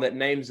email that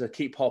names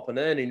keep popping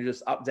in and you're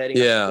just updating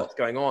us what's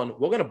going on,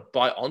 we're going to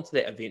bite onto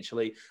that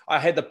eventually. I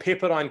had the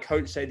Pepperdine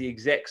coach say the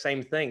exact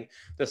same thing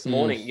this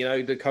morning. You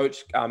know, the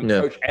coach,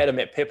 Coach Adam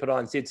at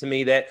Pepperdine said to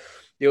me that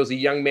there was a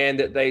young man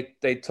that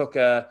they took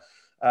a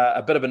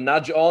bit of a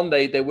nudge on.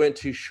 They weren't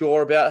too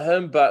sure about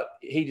him, but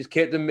he just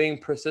kept on being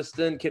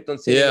persistent, kept on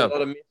sending a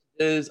lot of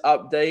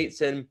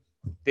updates, and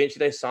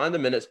eventually they signed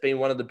them, and it's been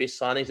one of the best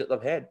signings that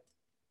they've had.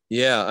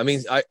 Yeah, I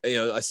mean, I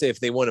say if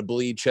they want to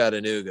bleed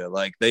Chattanooga,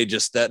 like they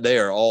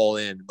are all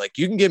in. Like,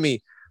 you can give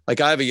me,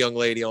 like, I have a young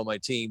lady on my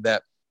team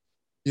that,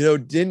 you know,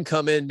 didn't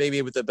come in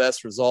maybe with the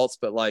best results,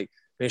 but like,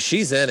 man,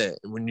 she's in it.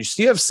 And when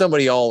you have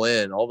somebody all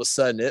in, all of a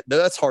sudden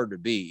that's hard to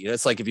beat. You know,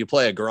 it's like if you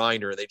play a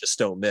grinder, they just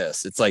don't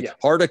miss. It's like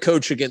hard to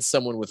coach against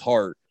someone with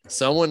heart.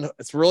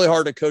 It's really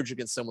hard to coach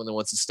against someone that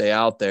wants to stay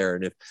out there.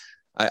 And if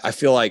I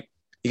feel like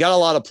you got a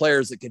lot of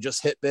players that can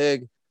just hit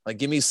big. Like,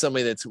 give me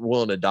somebody that's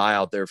willing to die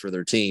out there for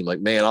their team.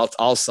 Like, man,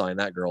 I'll sign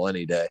that girl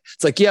any day.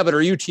 It's like, yeah, but her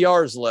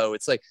UTR is low.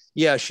 It's like,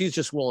 yeah, she's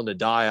just willing to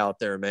die out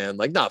there, man.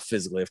 Like, not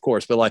physically, of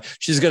course, but like,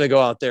 she's going to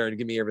go out there and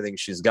give me everything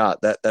she's got.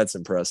 That's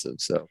impressive.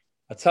 So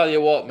I tell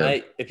you what,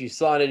 mate, if you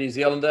sign a New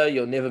Zealander,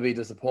 you'll never be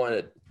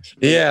disappointed.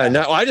 Yeah,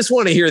 no, I just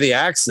want to hear the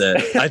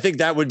accent. I think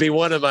that would be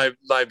one of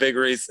my big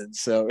reasons.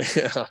 So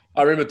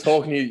I remember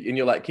talking to you and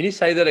you're like, can you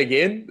say that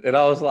again? And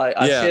I was like,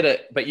 I said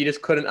it, but you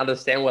just couldn't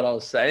understand what I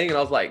was saying. And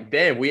I was like,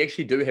 damn, we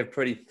actually do have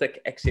pretty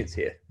thick accents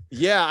here.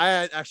 Yeah,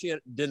 I actually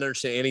didn't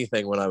understand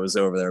anything when I was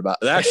over there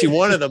about. Actually,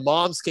 one of the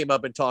moms came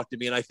up and talked to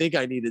me, and I think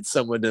I needed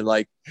someone to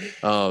like,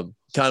 kind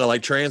of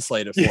like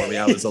translate it for me.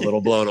 I was a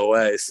little blown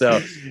away. So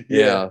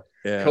yeah,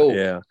 Cool.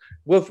 yeah.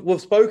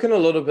 We've spoken a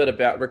little bit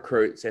about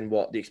recruits and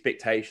what the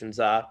expectations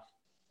are.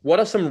 What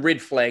are some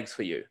red flags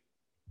for you?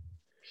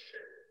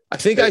 I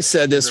think I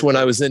said this when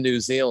I was in New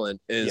Zealand.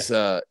 Is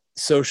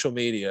social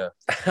media.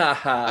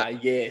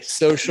 Yes.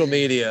 Social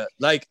media.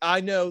 Like I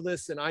know,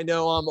 listen, I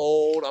know I'm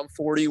old, I'm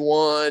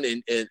 41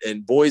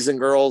 and boys and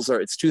girls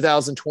it's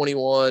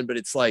 2021, but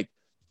it's like,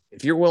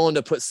 if you're willing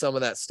to put some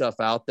of that stuff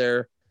out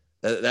there,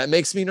 that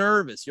makes me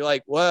nervous. You're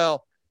like,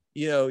 well,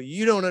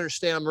 you don't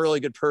understand. I'm a really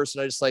good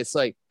person. It's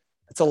like,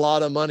 it's a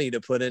lot of money to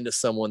put into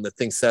someone that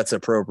thinks that's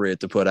appropriate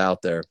to put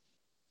out there.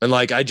 And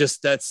like, I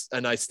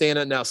stand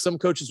it now. Some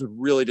coaches would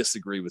really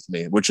disagree with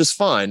me, which is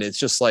fine. It's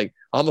just like,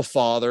 I'm a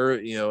father,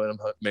 and I'm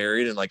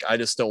married, and like, I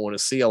just don't want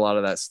to see a lot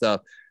of that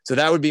stuff. So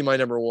that would be my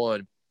number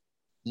one.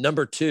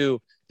 Number two,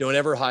 don't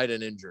ever hide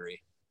an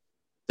injury.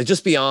 Like,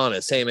 just be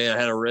honest. Hey man, I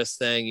had a wrist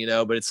thing,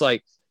 but it's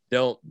like,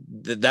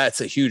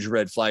 that's a huge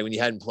red flag when you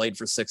hadn't played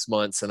for 6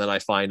 months. And then I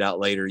find out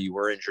later you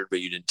were injured,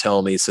 but you didn't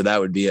tell me. So that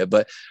would be it.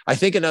 But I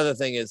think another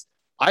thing is,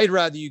 I'd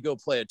rather you go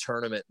play a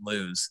tournament and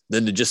lose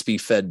than to just be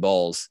fed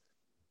balls.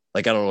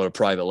 Like, I don't know what a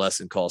private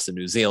lesson costs in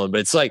New Zealand, but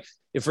it's like,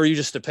 if for you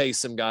just to pay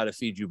some guy to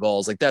feed you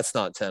balls, like that's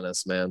not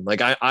tennis, man.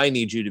 Like I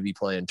need you to be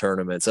playing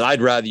tournaments, and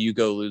I'd rather you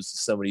go lose to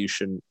somebody you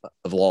shouldn't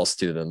have lost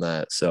to than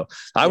that. So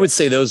I would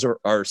say those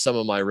are some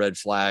of my red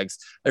flags.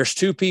 There's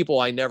two people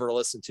I never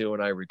listen to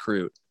when I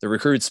recruit: the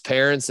recruit's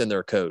parents and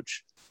their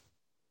coach,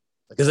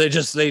 because they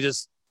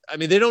just, I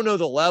mean, they don't know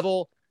the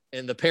level,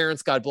 and the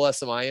parents, God bless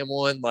them. I am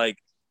one. Like,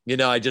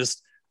 I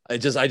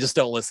just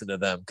don't listen to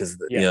them because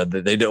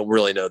they don't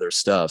really know their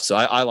stuff. So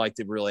I like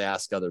to really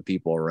ask other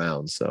people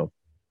around. So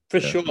for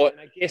sure. And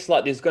I guess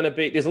like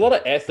there's a lot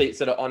of athletes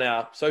that are on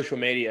our social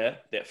media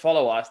that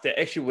follow us that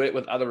actually work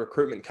with other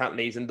recruitment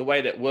companies. And the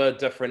way that we're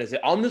different is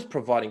that I'm just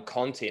providing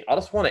content. I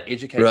just want to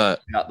educate you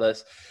about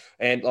this.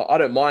 And I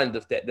don't mind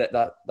if that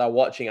they're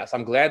watching us.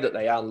 I'm glad that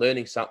they are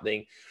learning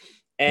something.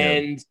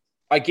 And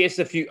I guess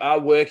if you are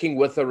working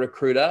with a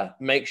recruiter,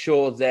 make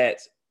sure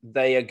that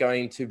they are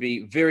going to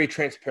be very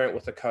transparent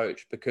with the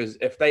coach, because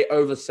if they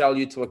oversell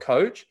you to a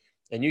coach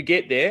and you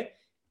get there,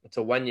 it's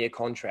a 1-year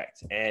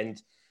contract. And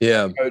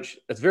coach,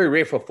 it's very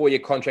rare for 4-year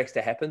contracts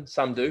to happen.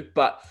 Some do,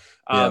 but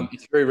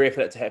it's very rare for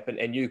that to happen.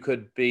 And you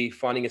could be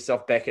finding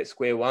yourself back at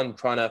square one,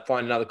 trying to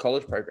find another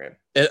college program.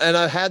 And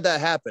I've had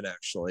that happen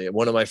actually.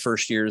 One of my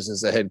first years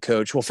as a head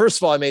coach. Well, first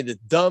of all, I made the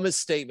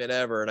dumbest statement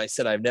ever. And I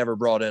said, I've never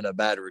brought in a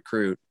bad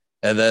recruit.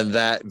 And then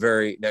that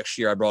very next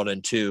year, I brought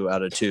in 2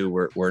 out of 2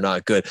 were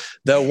not good.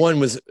 That one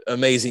was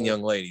amazing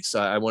young lady.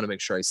 So I want to make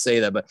sure I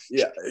say that. But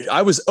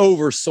I was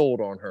oversold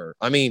on her.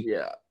 I mean,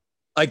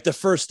 like the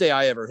first day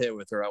I ever hit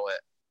with her, I went,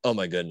 oh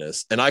my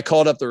goodness. And I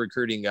called up the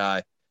recruiting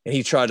guy, and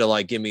he tried to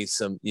like give me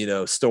some,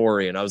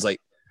 story. And I was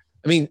like,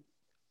 I mean,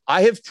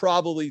 I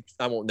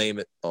won't name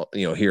it,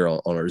 here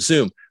on our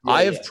Zoom.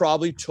 I have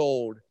probably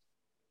told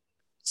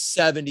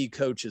 70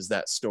 coaches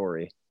that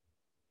story.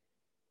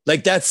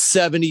 Like, that's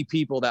 70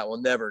 people that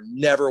will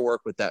never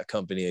work with that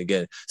company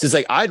again. So it's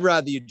like, I'd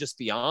rather you just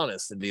be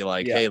honest and be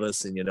like, hey,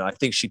 listen, I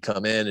think she'd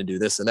come in and do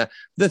this and that.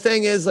 The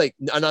thing is, like,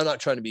 and I'm not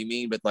trying to be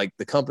mean, but like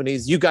the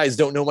companies, you guys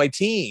don't know my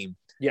team.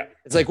 Yeah.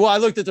 It's like, well, I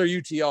looked at their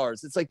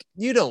UTRs. It's like,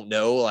 you don't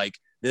know like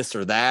this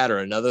or that or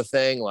another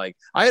thing. Like,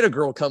 I had a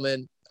girl come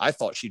in. I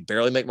thought she'd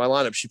barely make my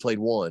lineup. She played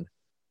 1.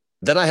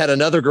 Then I had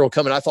another girl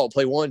come in. I thought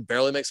play 1,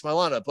 barely makes my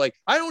lineup. Like,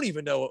 I don't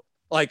even know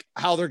like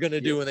how they're going to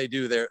do when they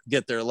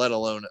get there, let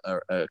alone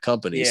a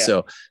company. Yeah.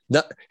 So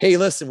hey,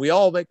 listen, we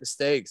all make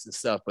mistakes and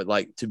stuff, but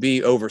like to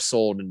be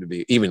oversold and to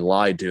be even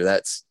lied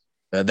to,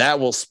 that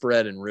will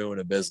spread and ruin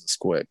a business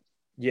quick.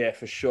 Yeah,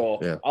 for sure.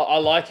 Yeah. I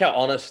like how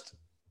honest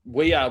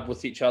we are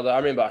with each other. I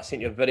remember I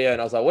sent you a video and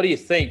I was like, what do you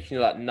think? And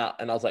you're like, nah.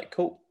 And I was like,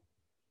 cool.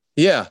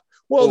 Yeah.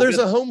 Well, there's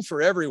a home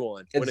for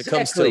everyone when it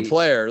comes to a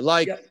player.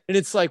 Like, and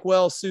it's like,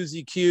 well,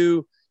 Susie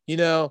Q,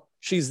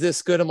 she's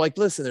this good. I'm like,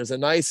 listen,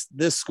 there's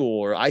this school,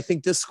 or I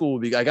think this school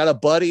would be, I got a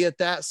buddy at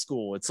that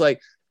school. It's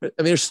like, I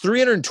mean, there's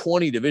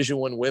 320 Division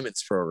I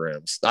women's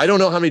programs. I don't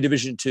know how many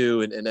Division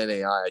II and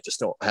NAI. I just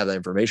don't have that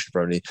information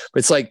from me, but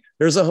it's like,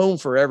 there's a home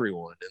for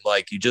everyone. And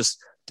like,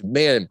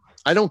 man,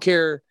 I don't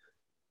care.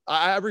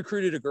 I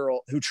recruited a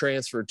girl who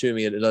transferred to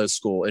me at another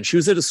school, and she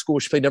was at a school.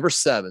 She played number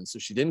 7. So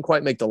she didn't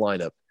quite make the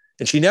lineup,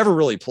 and she never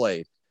really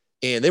played.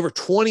 And they were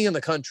 20 in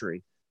the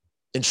country.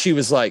 And she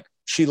was like,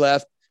 she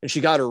left. And she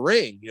got her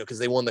ring, because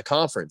they won the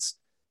conference.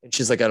 And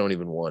she's like, I don't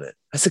even want it.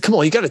 I said, come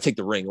on, you got to take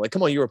the ring. Like,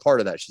 come on, you were a part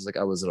of that. She's like,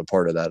 I wasn't a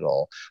part of that at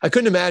all. I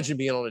couldn't imagine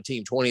being on a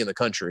team 20 in the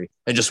country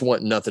and just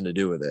wanting nothing to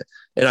do with it.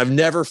 And I've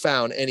never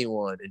found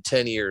anyone in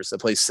 10 years that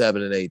plays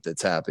 7 and 8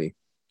 that's happy.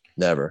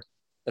 Never.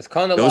 It's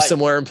kind of go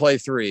somewhere and play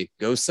 3.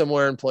 Go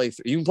somewhere and play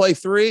 3. You can play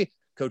 3.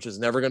 Coach is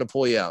never going to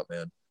pull you out,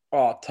 man.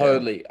 Oh,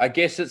 totally. Yeah. I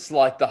guess it's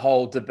like the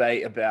whole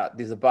debate about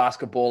there's a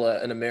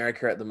basketballer in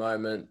America at the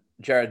moment,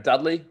 Jared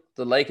Dudley,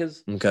 the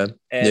Lakers. Okay.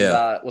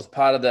 And was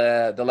part of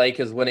the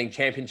Lakers winning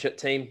championship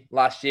team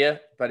last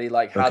year, but he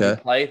like hardly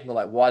played. They're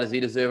like, why does he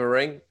deserve a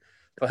ring?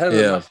 For him,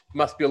 it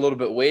must be a little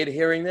bit weird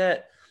hearing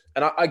that.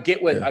 And I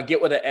get where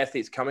the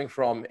athlete's coming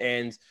from.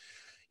 And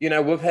you know,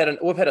 we've had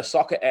a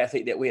soccer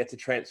athlete that we had to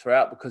transfer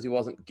out because he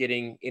wasn't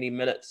getting any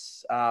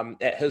minutes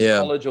at his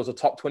college. It was a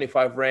top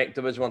 25 ranked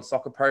Division I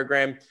soccer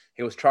program.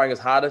 He was trying his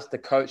hardest. The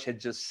coach had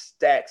just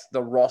stacked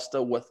the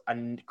roster with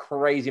a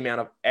crazy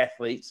amount of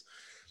athletes.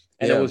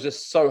 And it was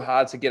just so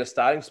hard to get a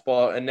starting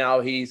spot. And now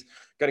he's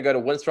going to go to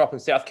Winthrop in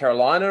South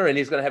Carolina, and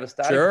he's going to have a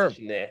starting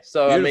position there.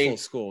 So, beautiful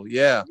school.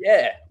 Yeah.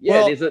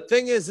 Well, the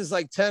thing is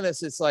like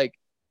tennis, it's like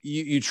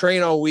you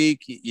train all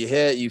week, you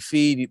hit, you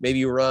feed, maybe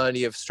you run,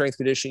 you have strength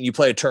conditioning, you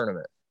play a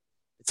tournament.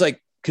 It's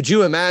like, could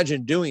you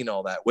imagine doing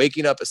all that?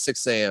 Waking up at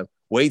 6 a.m.,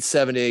 wait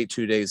 7 to 8,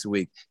 2 days a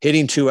week,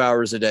 hitting 2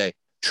 hours a day,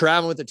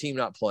 traveling with the team,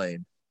 not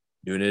playing,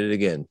 doing it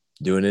again.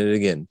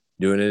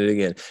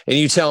 And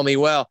you tell me,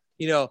 well,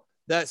 you know,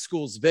 that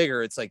school's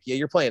bigger. It's like, yeah,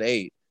 you're playing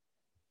 8.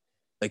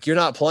 Like, you're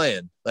not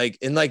playing. Like,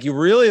 and like, you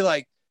really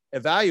like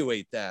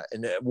evaluate that.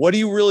 And what do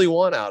you really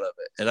want out of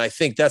it? And I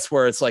think that's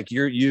where it's like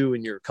you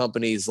and your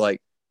company's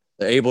like,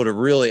 they're able to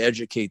really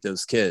educate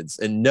those kids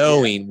and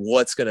knowing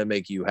what's going to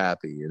make you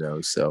happy, you know?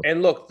 So,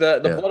 and look,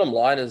 the bottom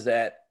line is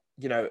that,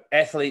 you know,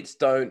 athletes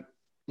don't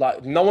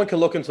like, no one can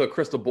look into a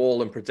crystal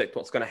ball and predict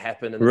what's going to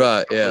happen in the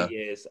next couple of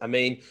years. I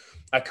mean,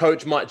 a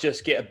coach might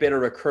just get a better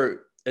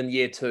recruit in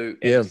year 2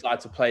 and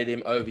decide to play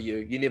them over you.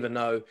 You never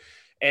know.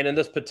 And in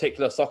this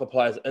particular soccer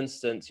player's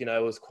instance, you know,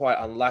 it was quite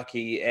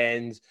unlucky.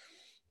 And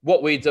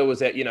what we do is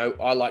that, you know,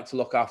 I like to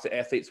look after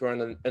athletes who are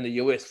in the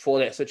US for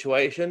that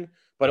situation.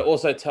 But it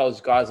also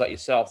tells guys like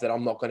yourself that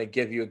I'm not going to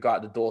give you a guy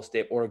at the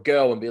doorstep or a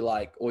girl and be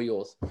like, all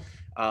yours. You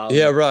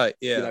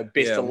know,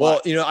 best of luck.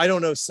 Well, you know, I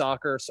don't know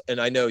soccer,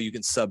 and I know you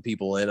can sub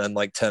people in,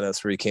 unlike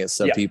tennis where you can't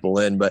sub people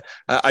in. But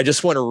I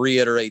just want to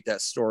reiterate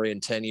that story.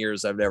 In 10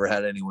 years, I've never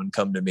had anyone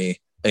come to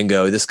me and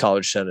go, this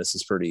college tennis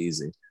is pretty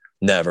easy.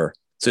 Never.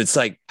 So it's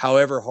like,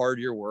 however hard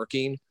you're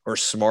working or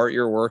smart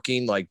you're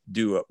working, like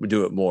do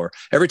it more.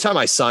 Every time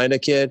I sign a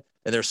kid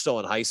and they're still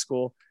in high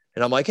school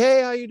and I'm like,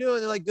 hey, how you doing?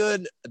 They're like,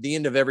 good. At the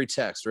end of every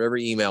text or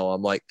every email,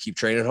 I'm like, keep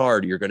training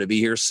hard. You're going to be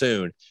here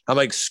soon. I'm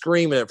like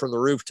screaming it from the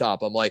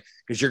rooftop. I'm like,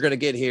 because you're going to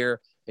get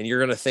here and you're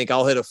going to think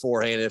I'll hit a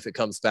forehand. If it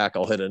comes back,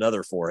 I'll hit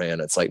another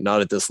forehand. It's like,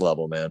 not at this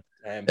level, man.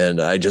 And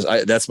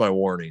that's my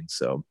warning.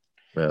 So,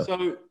 yeah.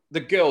 So the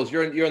girls,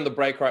 you're in the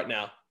break right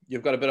now.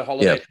 You've got a bit of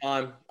holiday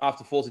time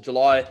after 4th of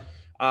July.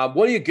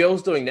 What are your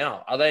girls doing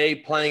now? Are they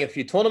playing a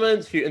few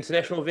tournaments, a few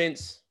international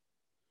events?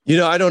 You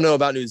know, I don't know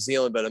about New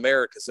Zealand, but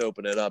America's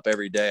opening up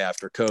every day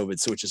after COVID.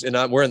 So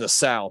we're in the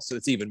South, so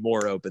it's even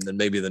more open than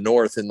maybe the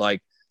North. And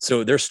like,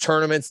 so there's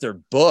tournaments,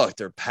 they're booked,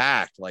 they're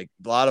packed. Like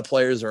a lot of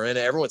players are in it.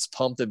 Everyone's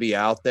pumped to be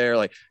out there.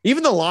 Like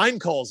even the line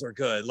calls are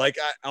good. Like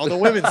on the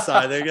women's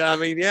side, And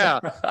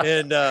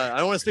I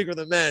don't want to speak for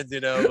the men's,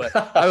 you know, but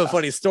I have a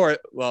funny story.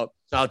 Well,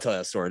 I'll tell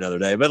that story another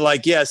day, but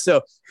like, yeah.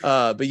 So,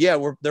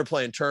 they're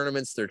playing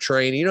tournaments, they're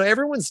training, you know,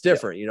 everyone's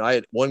different. You know, I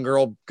had one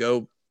girl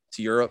go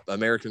to Europe,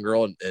 American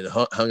girl, and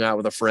hung out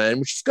with a friend,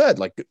 which is good.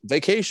 Like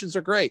vacations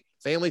are great.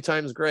 Family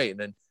time is great. And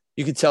then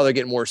you can tell they're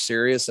getting more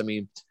serious. I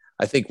mean,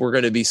 I think we're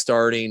going to be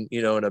starting,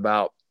 you know, in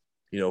about,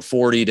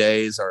 40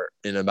 days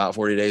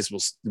we'll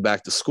be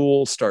back to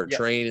school, start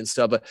training and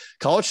stuff. But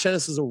college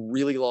tennis is a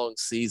really long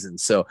season.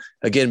 So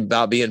again,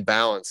 about being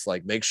balanced,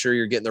 like make sure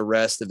you're getting the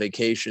rest, the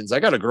vacations. I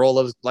got a girl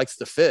that likes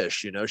to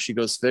fish, you know, she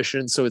goes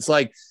fishing. So it's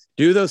like,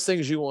 do those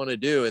things you want to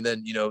do. And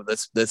then, you know,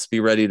 let's be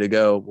ready to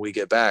go when we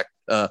get back.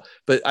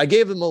 But I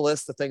gave them a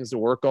list of things to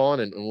work on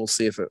and we'll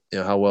see if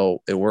how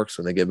well it works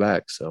when they get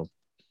back. So.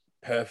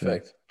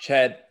 Perfect. Yeah.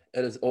 Chad,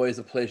 it is always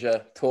a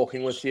pleasure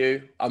talking with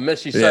you. I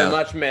miss you so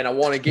much, man. I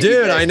want to get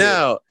you back I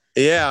know.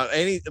 Yeah.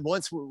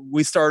 Once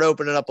we start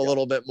opening up a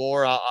little bit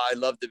more, I'd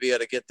love to be able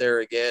to get there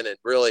again. And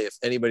really, if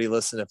anybody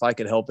listen, if I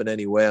can help in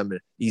any way, I'm an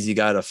easy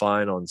guy to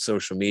find on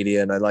social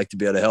media and I'd like to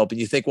be able to help.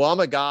 And you think, well, I'm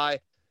a guy,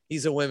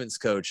 he's a women's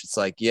coach. It's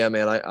like, yeah,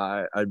 man,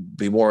 I'd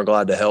be more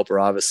glad to help her.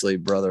 Obviously,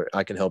 brother,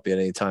 I can help you at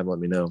any time. Let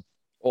me know.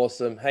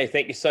 Awesome. Hey,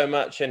 thank you so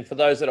much. And for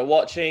those that are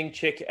watching,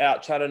 check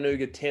out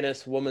Chattanooga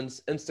Tennis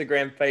Women's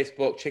Instagram,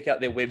 Facebook, check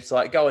out their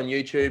website, go on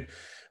YouTube,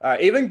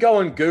 even go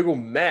on Google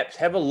Maps,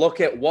 have a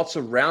look at what's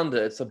around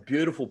it. It's a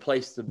beautiful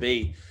place to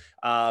be.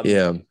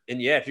 And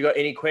if you've got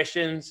any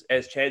questions,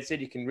 as Chad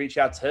said, you can reach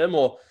out to him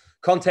or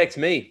contact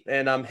me.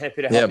 And I'm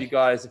happy to help you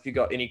guys if you've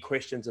got any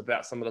questions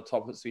about some of the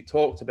topics we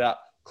talked about,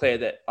 clear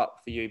that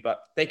up for you.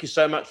 But thank you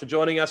so much for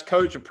joining us,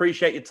 Coach.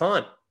 Appreciate your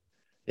time.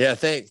 Yeah,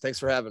 thanks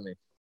for having me.